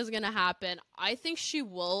think is gonna happen, I think she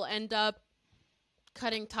will end up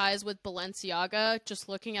cutting ties with Balenciaga, just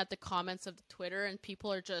looking at the comments of the Twitter, and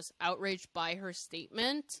people are just outraged by her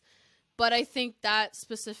statement. But I think that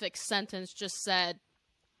specific sentence just said,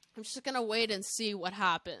 I'm just gonna wait and see what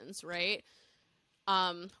happens, right?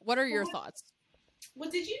 What are your thoughts? Well,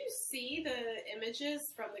 did you see the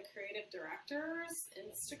images from the creative director's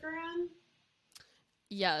Instagram?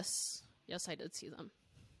 Yes, I did see them.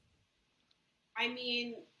 I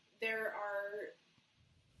mean, there are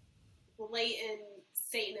blatant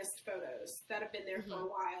Satanist photos that have been there for a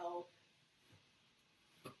while.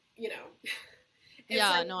 You know,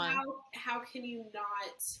 how can you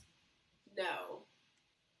not know?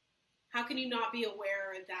 How can you not be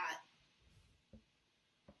aware that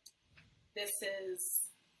this is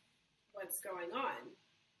what's going on?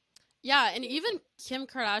 Yeah, and even Kim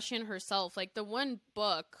Kardashian herself, like the one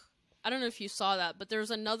book, I don't know if you saw that, but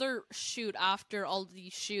there's another shoot after all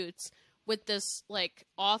these shoots with this like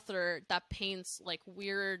author that paints like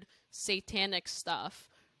weird satanic stuff,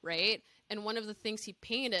 right? And one of the things he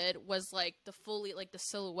painted was like the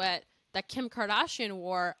silhouette that Kim Kardashian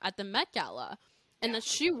wore at the Met Gala, and that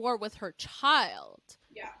she wore with her child.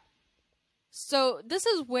 Yeah. So this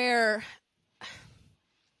is where,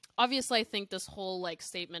 obviously, I think this whole like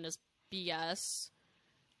statement is BS.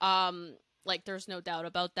 Like, there's no doubt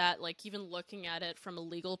about that. Like, even looking at it from a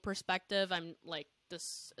legal perspective, I'm like,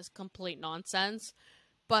 this is complete nonsense.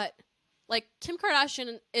 But like, Kim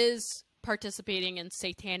Kardashian is participating in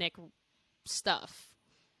satanic stuff,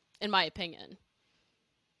 in my opinion.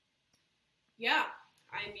 Yeah.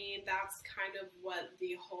 I mean, that's kind of what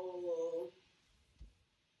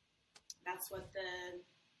that's what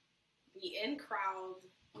the in crowd,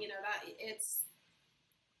 you know, that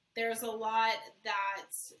there's a lot that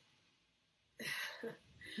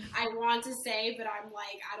I want to say, but I'm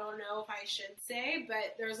like, I don't know if I should say,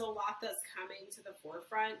 but there's a lot that's coming to the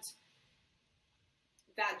forefront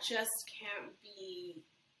that just can't be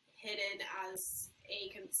hidden as a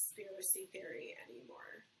conspiracy theory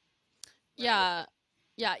anymore. Right?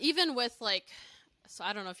 Yeah, even with like, so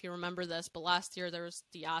I don't know if you remember this, but last year there was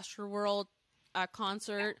the Astroworld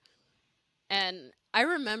concert, and I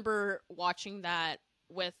remember watching that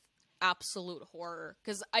with absolute horror,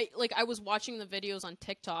 because I was watching the videos on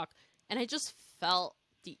TikTok, and I just felt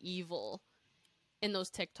the evil in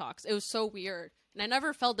those TikToks. It was so weird, and I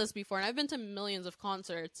never felt this before, and I've been to millions of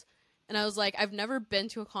concerts, and I was like, I've never been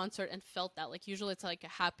to a concert and felt that. Like, usually it's like a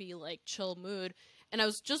happy, like, chill mood, and I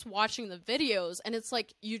was just watching the videos, and it's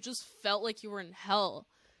like, you just felt like you were in hell,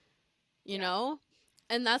 you know?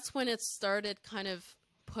 And that's when it started kind of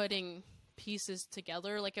putting pieces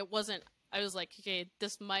together. Like, it wasn't, I was like, okay,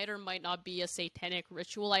 this might or might not be a satanic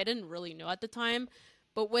ritual. I didn't really know at the time.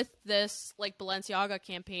 But with this, like, Balenciaga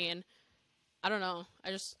campaign, I don't know.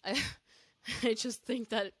 I just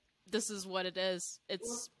think that this is what it is.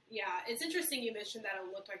 It's... Yeah, it's interesting you mentioned that it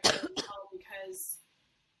looked like hell, because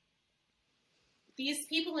these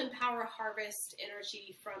people in power harvest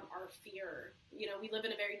energy from our fear. You know, we live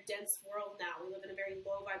in a very dense world now. We live in a very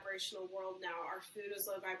low vibrational world now. Our food is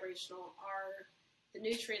low vibrational. The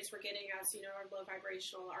nutrients we're getting, as you know, are low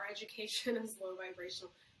vibrational. Our education is low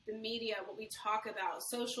vibrational. The media, what we talk about,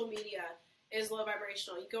 social media is low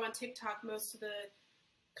vibrational. You go on TikTok, most of the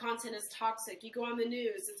content is toxic. You go on the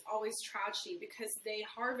news, it's always tragedy, because they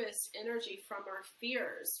harvest energy from our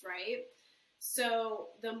fears, right? So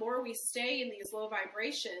the more we stay in these low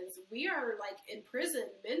vibrations, we are like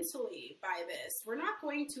imprisoned mentally by this. We're not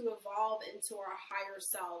going to evolve into our higher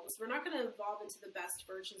selves. We're not going to evolve into the best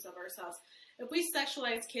versions of ourselves. If we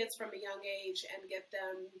sexualize kids from a young age and get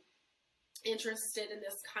them interested in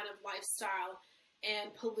this kind of lifestyle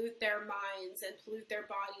and pollute their minds and pollute their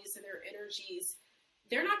bodies and their energies,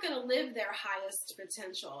 they're not going to live their highest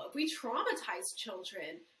potential. If we traumatize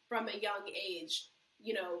children from a young age,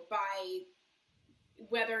 you know, by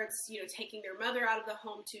whether it's, you know, taking their mother out of the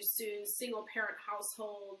home too soon, single parent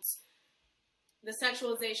households, the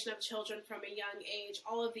sexualization of children from a young age,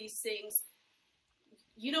 all of these things,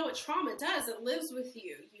 you know what trauma does. It lives with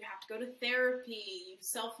you. You have to go to therapy, you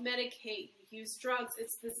self-medicate, you use drugs.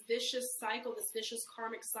 It's this vicious cycle, this vicious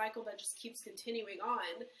karmic cycle that just keeps continuing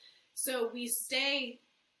on. So we stay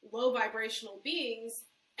low vibrational beings,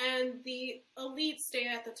 and the elite stay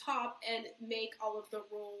at the top and make all of the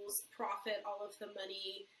rules, profit all of the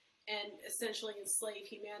money, and essentially enslave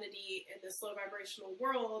humanity in this low vibrational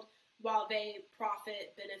world while they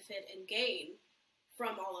profit, benefit, and gain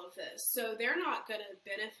from all of this. So they're not going to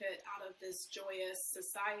benefit out of this joyous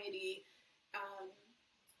society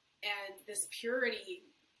and this purity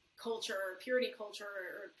culture, or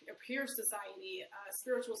a pure society,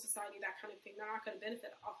 spiritual society, that kind of thing. They're not going to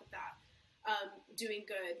benefit off of that. Doing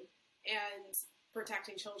good and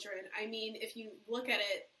protecting children. I mean, if you look at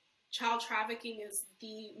it, child trafficking is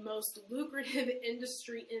the most lucrative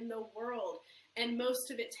industry in the world, and most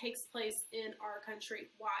of it takes place in our country.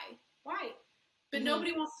 Why? But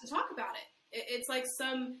nobody wants to talk about it. It's like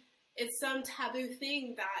some taboo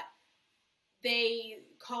thing that they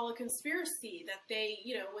call a conspiracy, that they,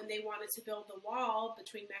 you know, when they wanted to build the wall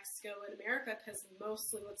between Mexico and America, because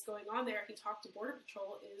mostly what's going on there, if you talk to Border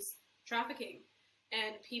Patrol, is trafficking.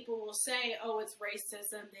 And people will say, oh, it's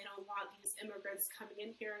racism, they don't want these immigrants coming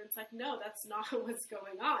in here. And it's like, no, that's not what's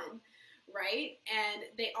going on, right? And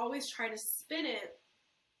they always try to spin it.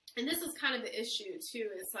 And this is kind of the issue, too.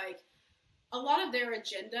 It's like, a lot of their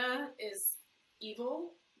agenda is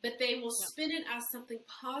evil, but they will spin it as something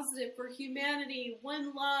positive for humanity,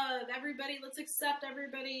 one love, everybody, let's accept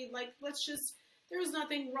everybody, like, there's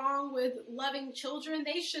nothing wrong with loving children.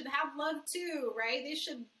 They should have love, too, right? They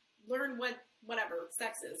should learn whatever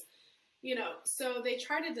sex is, you know. So they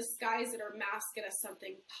try to disguise it or mask it as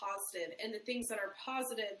something positive, and the things that are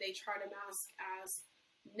positive they try to mask as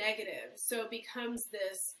negative. So it becomes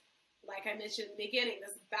this, like I mentioned in the beginning,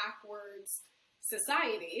 this backwards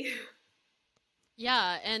society.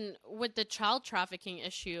 Yeah, and with the child trafficking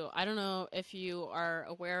issue, I don't know if you are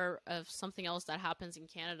aware of something else that happens in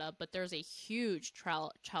Canada, but there's a huge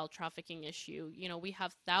child trafficking issue. You know, we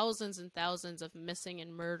have thousands and thousands of missing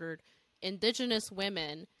and murdered Indigenous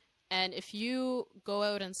women, and if you go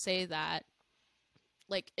out and say that,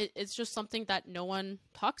 like, it's just something that no one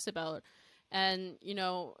talks about. And, you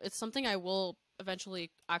know, it's something I will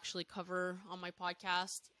eventually actually cover on my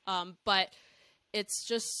podcast. But it's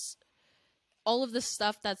just all of the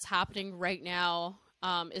stuff that's happening right now.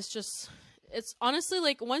 It's honestly,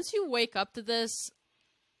 like, once you wake up to this,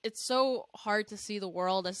 it's so hard to see the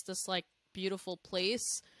world as this, like, beautiful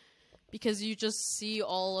place, because you just see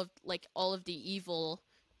all of the evil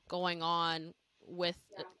going on with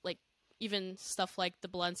like, even stuff like the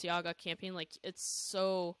Balenciaga campaign. Like, it's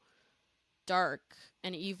so dark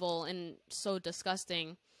and evil and so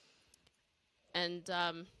disgusting. And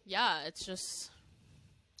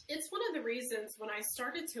it's one of the reasons when I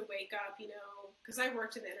started to wake up, you know, because I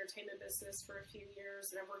worked in the entertainment business for a few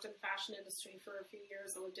years, and I've worked in the fashion industry for a few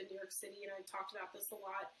years. I lived in New York City, and I talked about this a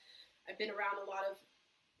lot. I've been around a lot of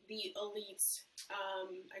the elites.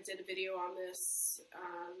 I did a video on this,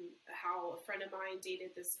 how a friend of mine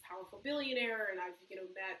dated this powerful billionaire, and I've, you know,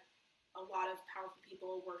 met a lot of powerful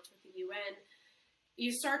people, worked with the UN.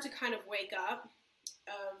 You start to kind of wake up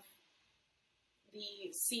of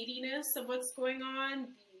the seediness of what's going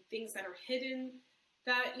on, the things that are hidden,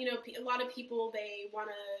 that, you know, a lot of people, they want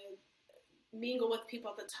to mingle with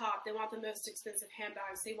people at the top. They want the most expensive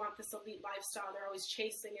handbags. They want this elite lifestyle. They're always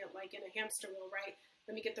chasing it like in a hamster wheel, right?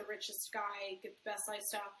 Let me get the richest guy, get the best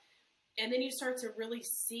lifestyle. And then you start to really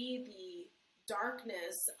see the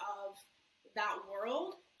darkness of that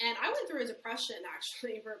world. And I went through a depression,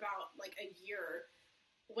 actually, for about like a year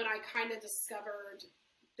when I kind of discovered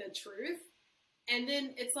the truth. And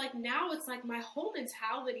then it's like, now it's like my whole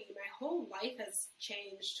mentality, my whole life has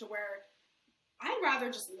changed to where I'd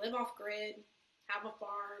rather just live off grid, have a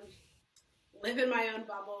farm, live in my own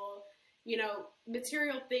bubble. You know,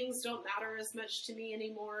 material things don't matter as much to me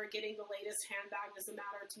anymore. Getting the latest handbag doesn't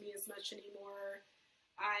matter to me as much anymore.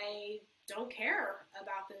 I don't care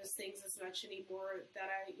about those things as much anymore that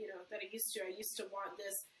I used to. I used to want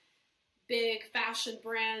this big fashion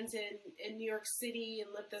brand in New York City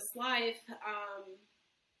and live this life.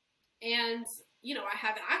 And, I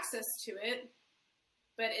have access to it,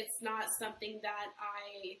 but it's not something that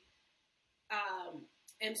I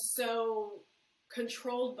am so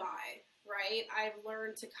controlled by, right? I've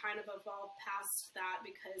learned to kind of evolve past that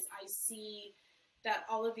because I see that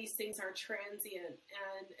all of these things are transient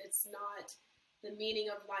and it's not the meaning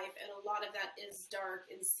of life. And a lot of that is dark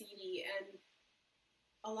and seedy. And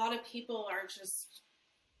a lot of people are just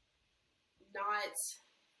not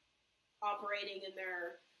operating in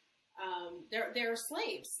they're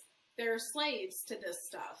slaves. They're slaves to this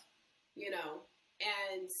stuff,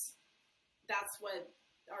 and that's what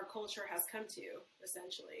our culture has come to,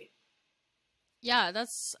 essentially. Yeah,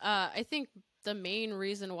 that's, I think the main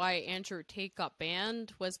reason why Andrew Tate got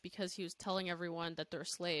banned was because he was telling everyone that they're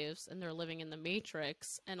slaves and they're living in the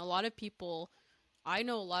Matrix. And I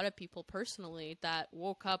know a lot of people personally that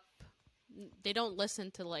woke up, they don't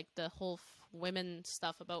listen to like the whole women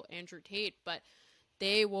stuff about Andrew Tate, but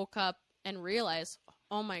they woke up and realized,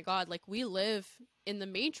 oh my God, like we live in the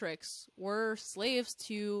Matrix. We're slaves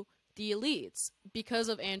to the elites because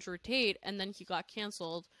of Andrew Tate, and then he got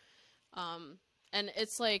canceled. And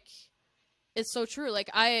it's like, it's so true. Like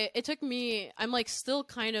it took me, I'm like still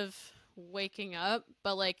kind of waking up,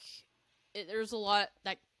 but like there's a lot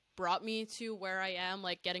that brought me to where I am,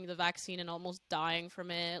 like getting the vaccine and almost dying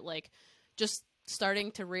from it. Like just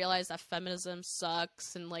starting to realize that feminism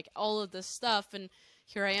sucks and like all of this stuff. And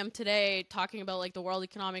here I am today talking about like the World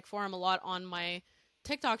Economic Forum a lot on my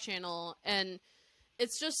TikTok channel. And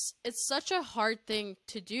it's such a hard thing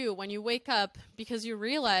to do when you wake up because you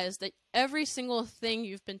realize that every single thing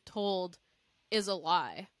you've been told is a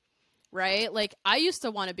lie, right? Like I used to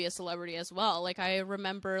want to be a celebrity as well. Like I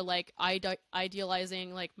remember like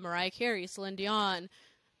idealizing like Mariah Carey, Celine Dion,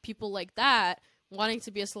 people like that, wanting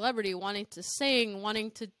to be a celebrity, wanting to sing, wanting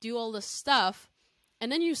to do all this stuff.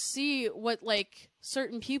 And then you see what like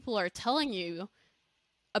certain people are telling you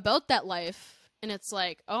about that life. And it's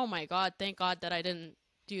like, oh my God, thank God that I didn't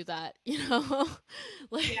do that,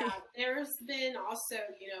 Like, yeah, there's been also,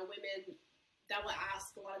 women that will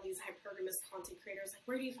ask a lot of these hypergamous content creators, like,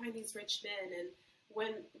 where do you find these rich men? And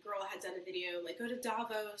one girl had done a video, like, go to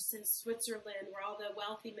Davos in Switzerland where all the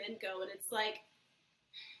wealthy men go. And it's like,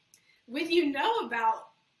 when you know about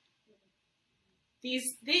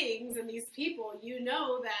these things and these people,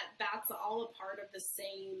 that that's all a part of the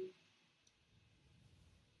same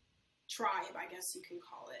tribe, I guess you can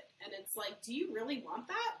call it. And it's like, do you really want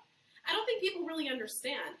that? I don't think people really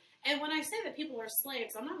understand. And when I say that people are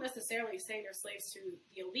slaves, I'm not necessarily saying they're slaves to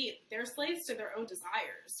the elite. They're slaves to their own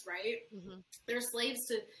desires, right? mm-hmm. They're slaves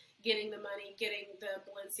to getting the money, getting the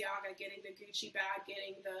Balenciaga, getting the Gucci bag,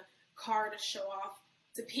 getting the car to show off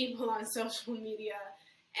to people on social media,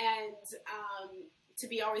 and to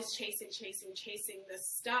be always chasing this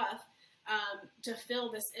stuff. To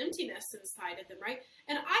fill this emptiness inside of them, right?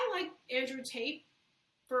 And I like Andrew Tate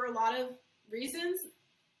for a lot of reasons,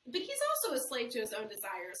 but he's also a slave to his own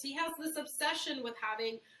desires. He has this obsession with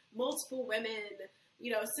having multiple women.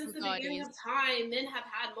 Since the beginning of time, men have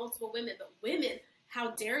had multiple women, but women,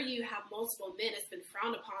 how dare you have multiple men? It's been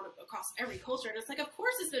frowned upon across every culture. And it's like, of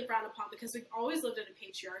course it's been frowned upon because we've always lived in a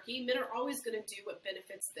patriarchy. Men are always going to do what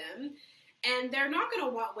benefits them. And they're not going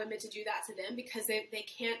to want women to do that to them because they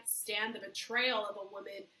can't stand the betrayal of a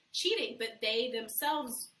woman cheating. But they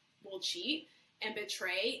themselves will cheat and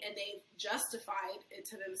betray, and they've justified it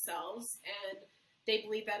to themselves. And they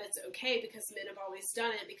believe that it's okay because men have always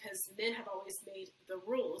done it, because men have always made the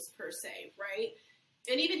rules, per se, right?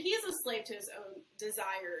 And even he's a slave to his own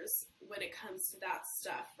desires when it comes to that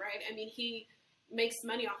stuff, right? I mean, he makes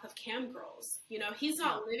money off of cam girls. He's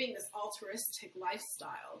not living this altruistic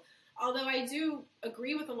lifestyle. Although I do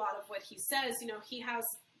agree with a lot of what he says. He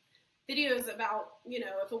has videos about,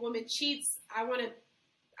 if a woman cheats, I want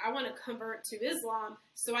to convert to Islam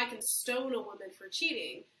so I can stone a woman for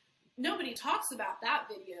cheating. Nobody talks about that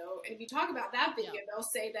video. And if you talk about that video, they'll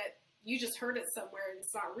say that you just heard it somewhere and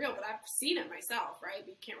it's not real. But I've seen it myself, right? But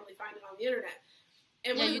you can't really find it on the internet.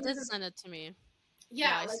 And yeah, you did send it to me.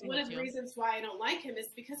 Yeah, like one of the reasons why I don't like him is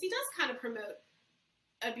because he does kind of promote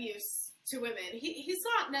abuse to women. He's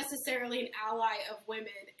not necessarily an ally of women.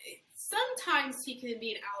 Sometimes he can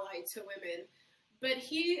be an ally to women, but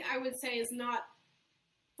he, I would say, is not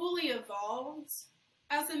fully evolved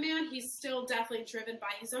as a man. He's still definitely driven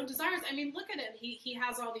by his own desires. I mean, look at him. He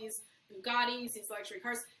has all these Bugattis, these luxury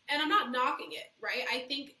cars, and I'm not knocking it, right? I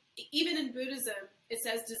think even in Buddhism, it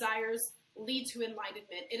says desires lead to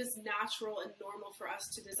enlightenment. It is natural and normal for us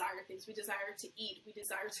to desire things. We desire to eat. We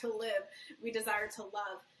desire to live. We desire to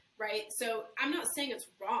love, right? So I'm not saying it's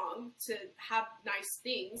wrong to have nice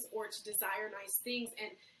things or to desire nice things.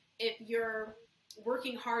 And if you're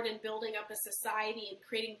working hard and building up a society and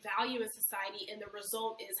creating value in society, and the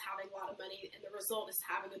result is having a lot of money, and the result is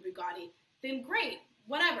having a Bugatti, then great,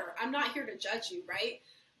 whatever. I'm not here to judge you, right?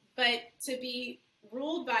 But to be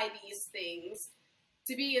ruled by these things,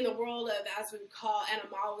 to be in the world of, as we would call,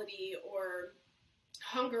 animality or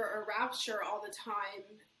hunger or rapture all the time,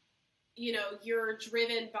 you know, you're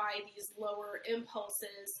driven by these lower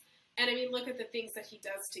impulses. And I mean, look at the things that he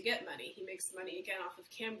does to get money. He makes money again off of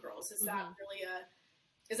cam girls. Is that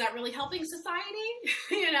really helping society?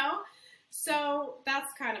 You know? So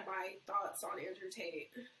that's kind of my thoughts on Andrew Tate.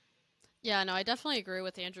 Yeah, no, I definitely agree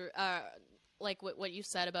with Andrew. Like what you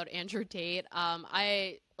said about Andrew Tate.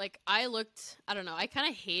 I don't know. I kind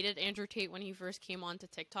of hated Andrew Tate when he first came onto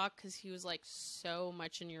TikTok because he was like so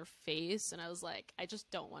much in your face, and I was like, I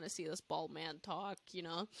just don't want to see this bald man talk, you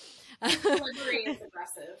know. Delivery is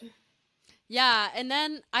aggressive. Yeah, and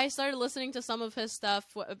then I started listening to some of his stuff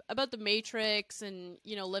about the Matrix and,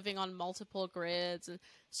 you know, living on multiple grids and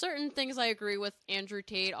certain things I agree with Andrew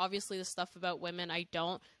Tate. Obviously, the stuff about women I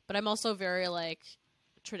don't, but I'm also very, like,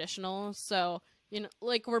 traditional. So, you know,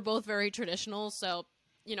 like, we're both very traditional. So,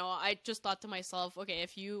 you know, I just thought to myself, okay,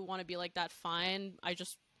 if you want to be like that, fine. I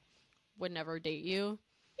just would never date you.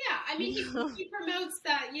 Yeah, I mean, he promotes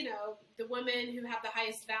that, you know, the women who have the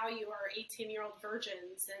highest value are 18-year-old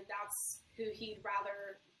virgins, and that's who he'd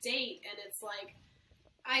rather date. And it's like,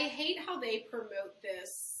 I hate how they promote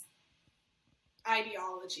this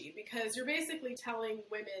ideology, because you're basically telling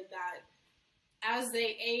women that as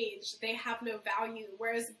they age, they have no value.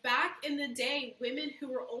 Whereas back in the day, women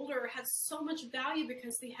who were older had so much value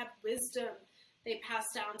because they had wisdom they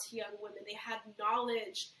passed down to young women. They had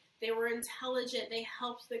knowledge. They were intelligent. They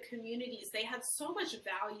helped the communities. They had so much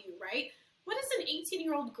value, right? What does an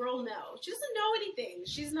 18-year-old girl know? She doesn't know anything.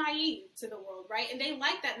 She's naive to the world, right? And they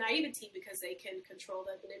like that naivety because they can control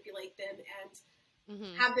them, manipulate them, and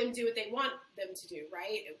have them do what they want them to do,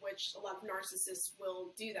 right? Which a lot of narcissists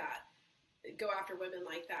will do that, go after women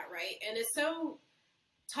like that, right? And it's so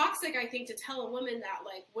toxic, I think, to tell a woman that,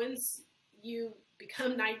 like, once you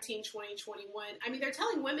become 19, 20, 21, I mean, they're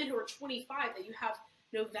telling women who are 25 that you have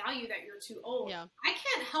no value, that you're too old. Yeah. I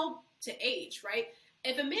can't help to age, right?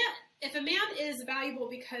 If a man is valuable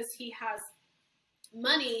because he has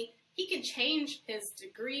money, he can change his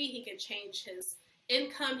degree, he can change his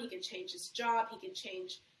income, he can change his job, he can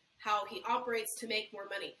change how he operates to make more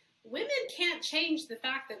money. Women can't change the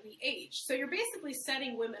fact that we age. So you're basically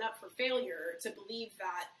setting women up for failure to believe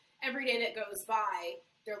that every day that goes by,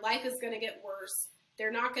 their life is going to get worse.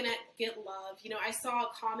 They're not going to get love. You know, I saw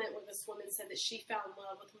a comment where this woman said that she found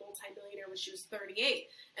love with a multimillionaire when she was 38.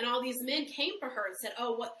 And all these men came for her and said,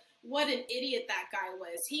 oh, what an idiot that guy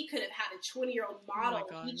was. He could have had a 20-year-old model.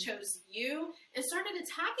 Oh, he chose you. And started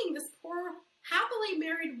attacking this poor, happily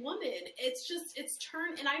married woman. It's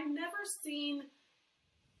turned, and I've never seen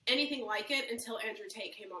anything like it until Andrew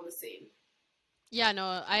Tate came on the scene. Yeah,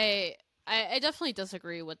 no, I definitely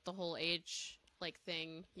disagree with the whole age, like,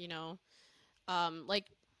 thing, you know.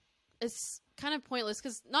 Like, it's kind of pointless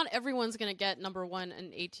because not everyone's gonna get, number one,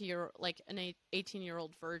 an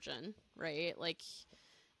 18-year-old virgin, right? Like,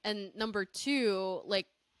 and number two, like,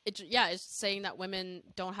 it's saying that women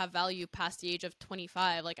don't have value past the age of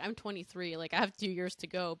 25. Like, I'm 23. Like, I have 2 years to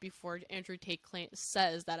go before Andrew Tate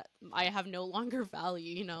says that I have no longer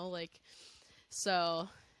value, you know? Like, so,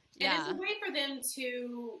 yeah. And it's a way for them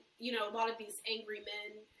to, you know, a lot of these angry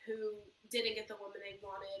men who didn't get the woman they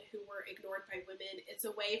wanted, who were ignored by women, it's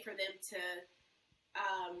a way for them to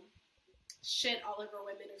shit all over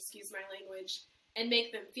women, excuse my language, and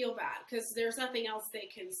make them feel bad, because there's nothing else they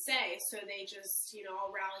can say. So they just, you know,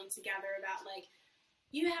 all rally together that, like,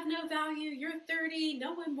 you have no value, you're 30,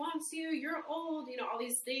 no one wants you, you're old, you know, all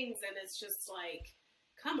these things. And it's just like,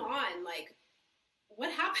 come on, like,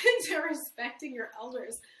 what happened to respecting your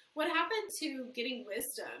elders? What happened to getting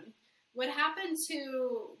wisdom? What happened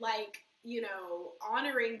to, like, you know,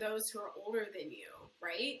 honoring those who are older than you,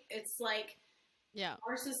 right? It's like, yeah,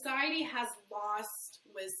 our society has lost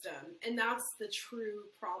wisdom, and that's the true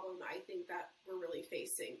problem I think that we're really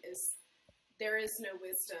facing, is there is no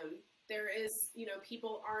wisdom. There is, you know,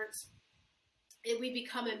 people aren't, we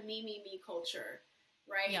become a me culture,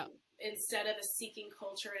 right? Yeah. Instead of a seeking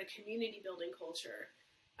culture and a community building culture,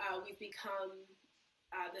 we've become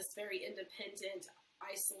this very independent,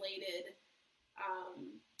 isolated,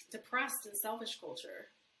 depressed and selfish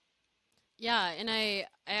culture. Yeah, and I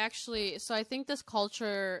actually, so I think this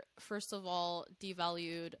culture, first of all,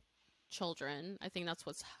 devalued children. I think that's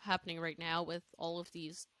what's happening right now with all of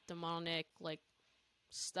these demonic like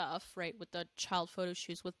stuff, right? With the child photo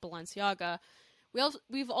shoots with Balenciaga.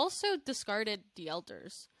 We've also discarded the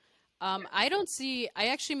elders. Yeah. I don't see. I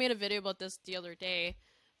actually made a video about this the other day,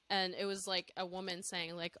 and it was like a woman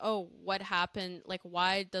saying like, "Oh, what happened? Like,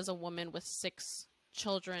 why does a woman with 6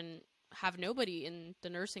 children have nobody in the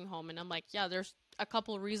nursing home?" And I'm like, "Yeah, there's a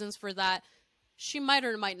couple of reasons for that. She might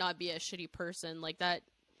or might not be a shitty person. Like that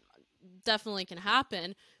definitely can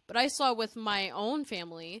happen. But I saw with my own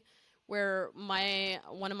family." Where my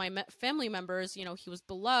one of my family members, you know, he was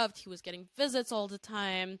beloved, he was getting visits all the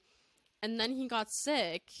time, and then he got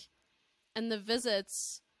sick, and the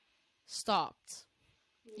visits stopped.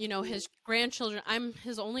 You know, Mhm. his grandchildren, I'm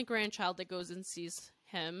his only grandchild that goes and sees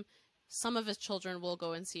him. Some of his children will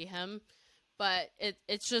go and see him, but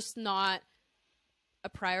it's just not a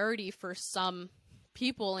priority for some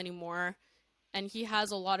people anymore. And he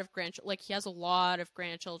has a lot of he has a lot of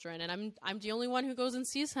grandchildren, and I'm the only one who goes and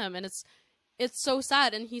sees him, and it's so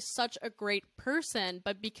sad. And he's such a great person,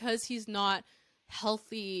 but because he's not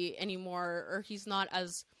healthy anymore, or he's not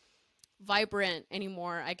as vibrant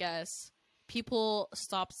anymore, I guess, people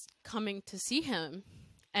stop coming to see him.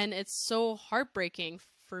 And it's so heartbreaking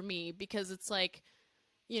for me because it's like,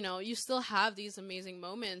 you know, you still have these amazing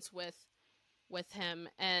moments with him,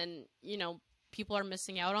 and you know, people are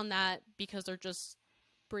missing out on that because they're just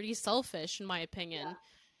pretty selfish in my Yeah. opinion.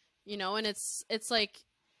 You know, and it's like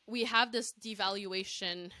we have this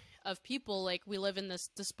devaluation of people. Like we live in this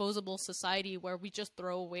disposable society where we just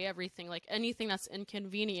throw away everything, like anything that's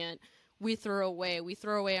inconvenient we throw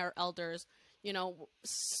away our elders. You know,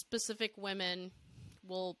 specific women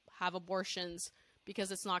will have abortions because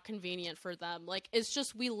it's not convenient for them. Like it's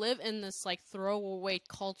just we live in this like throwaway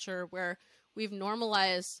culture where we've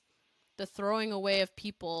normalized the throwing away of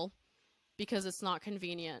people because it's not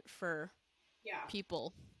convenient for Yeah.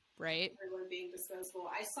 people, right? Everyone being disposable.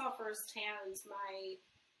 I saw firsthand my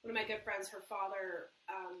one of my good friends, her father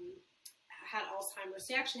had Alzheimer's.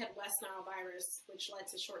 He actually had West Nile virus, which led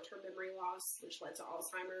to short-term memory loss, which led to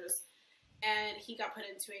Alzheimer's. And he got put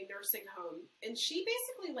into a nursing home. And she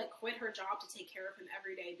basically like quit her job to take care of him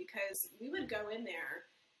every day because we would go in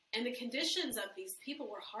there and the conditions of these people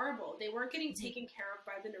were horrible. They weren't getting taken care of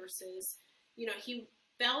by the nurses. You know, he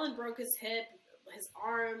fell and broke his hip, his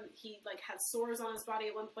arm. He like had sores on his body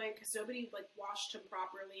at one point because nobody like washed him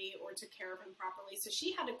properly or took care of him properly. So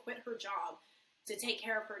she had to quit her job to take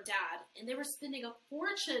care of her dad, and they were spending a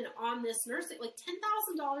fortune on this nursing, like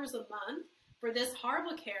 $10,000 a month for this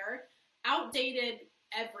horrible care, outdated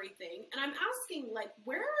everything. And I'm asking, like,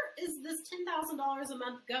 where is this $10,000 a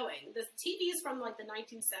month going? The TV is from like the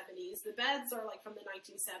 1970s. The beds are like from the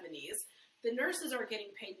 1970s. The nurses are getting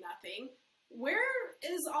paid nothing. Where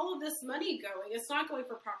is all of this money going? It's not going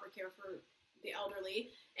for proper care for the elderly.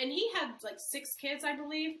 And he had like 6 kids, I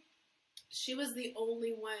believe. She was the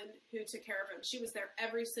only one who took care of him. She was there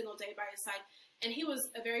every single day by his side. And he was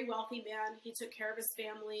a very wealthy man. He took care of his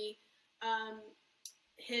family.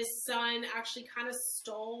 His son actually kind of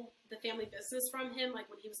stole the family business from him. Like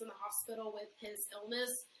when he was in the hospital with his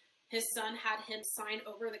illness, his son had him sign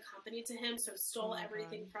over the company to him, so Oh stole my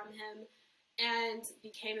everything god. from him and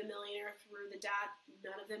became a millionaire through the dad.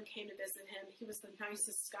 None of them came to visit him. He was the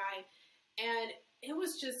nicest guy. And it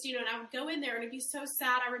was just, you know, and I would go in there and it'd be so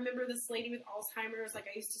sad. I remember this lady with Alzheimer's, like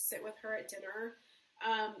I used to sit with her at dinner.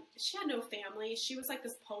 She had no family. She was like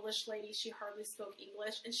this Polish lady. She hardly spoke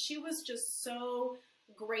English. And she was just so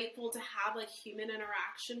grateful to have like human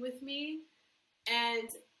interaction with me. And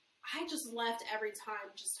I just left every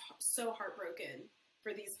time just so heartbroken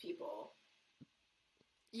for these people.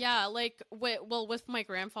 Yeah, like with my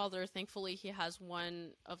grandfather, thankfully he has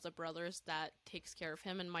one of the brothers that takes care of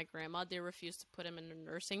him, and my grandma, they refused to put him in a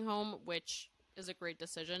nursing home, which is a great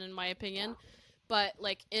decision in my opinion. But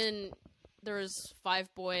like in there's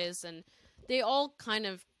 5 boys, and they all kind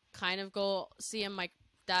of go see him. My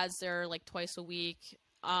dad's there like twice a week.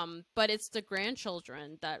 But it's the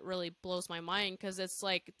grandchildren that really blows my mind because it's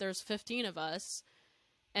like there's 15 of us,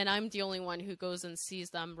 and I'm the only one who goes and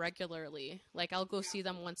sees them regularly. Like I'll go see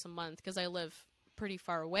them once a month because I live pretty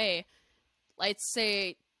far away. I'd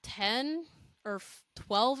say 10 or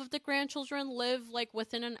 12 of the grandchildren live like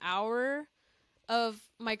within an hour of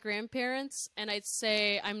my grandparents, and I'd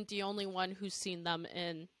say I'm the only one who's seen them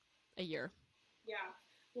in a year. Yeah.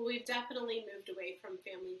 Well, we've definitely moved away from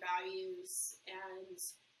family values and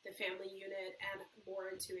the family unit and more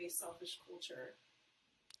into a selfish culture.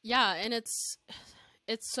 Yeah, and it's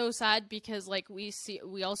so sad because like we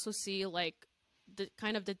also see like the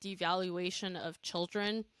kind of the devaluation of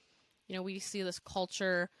children. You know, we see this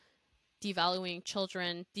culture devaluing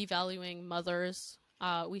children, devaluing mothers.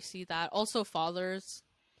 We see that also fathers.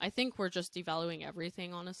 I think we're just devaluing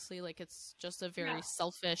everything, honestly. Like, it's just a very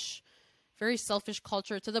selfish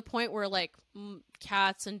culture, to the point where like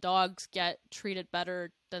cats and dogs get treated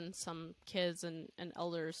better than some kids and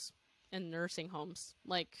elders in nursing homes.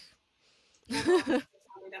 Like, my mom used to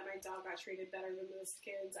tell me that my dog got treated better than most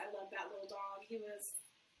kids. I love that little dog. He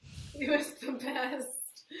was the best.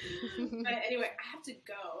 But anyway, I have to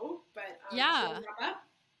go. But yeah. wrap up?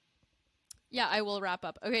 Yeah, I will wrap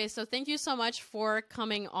up. Okay, so thank you so much for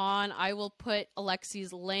coming on. I will put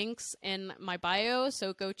Alexi's links in my bio,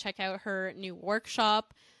 so go check out her new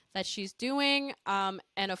workshop that she's doing, and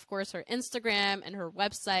of course her Instagram and her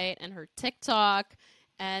website and her TikTok.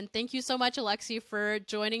 And thank you so much, Alexi, for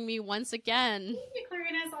joining me once again. Thank you,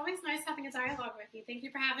 Clarina. It's always nice having a dialogue with you. Thank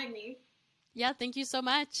you for having me. Yeah, thank you so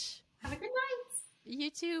much. Have a good night. You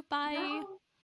too. Bye. No.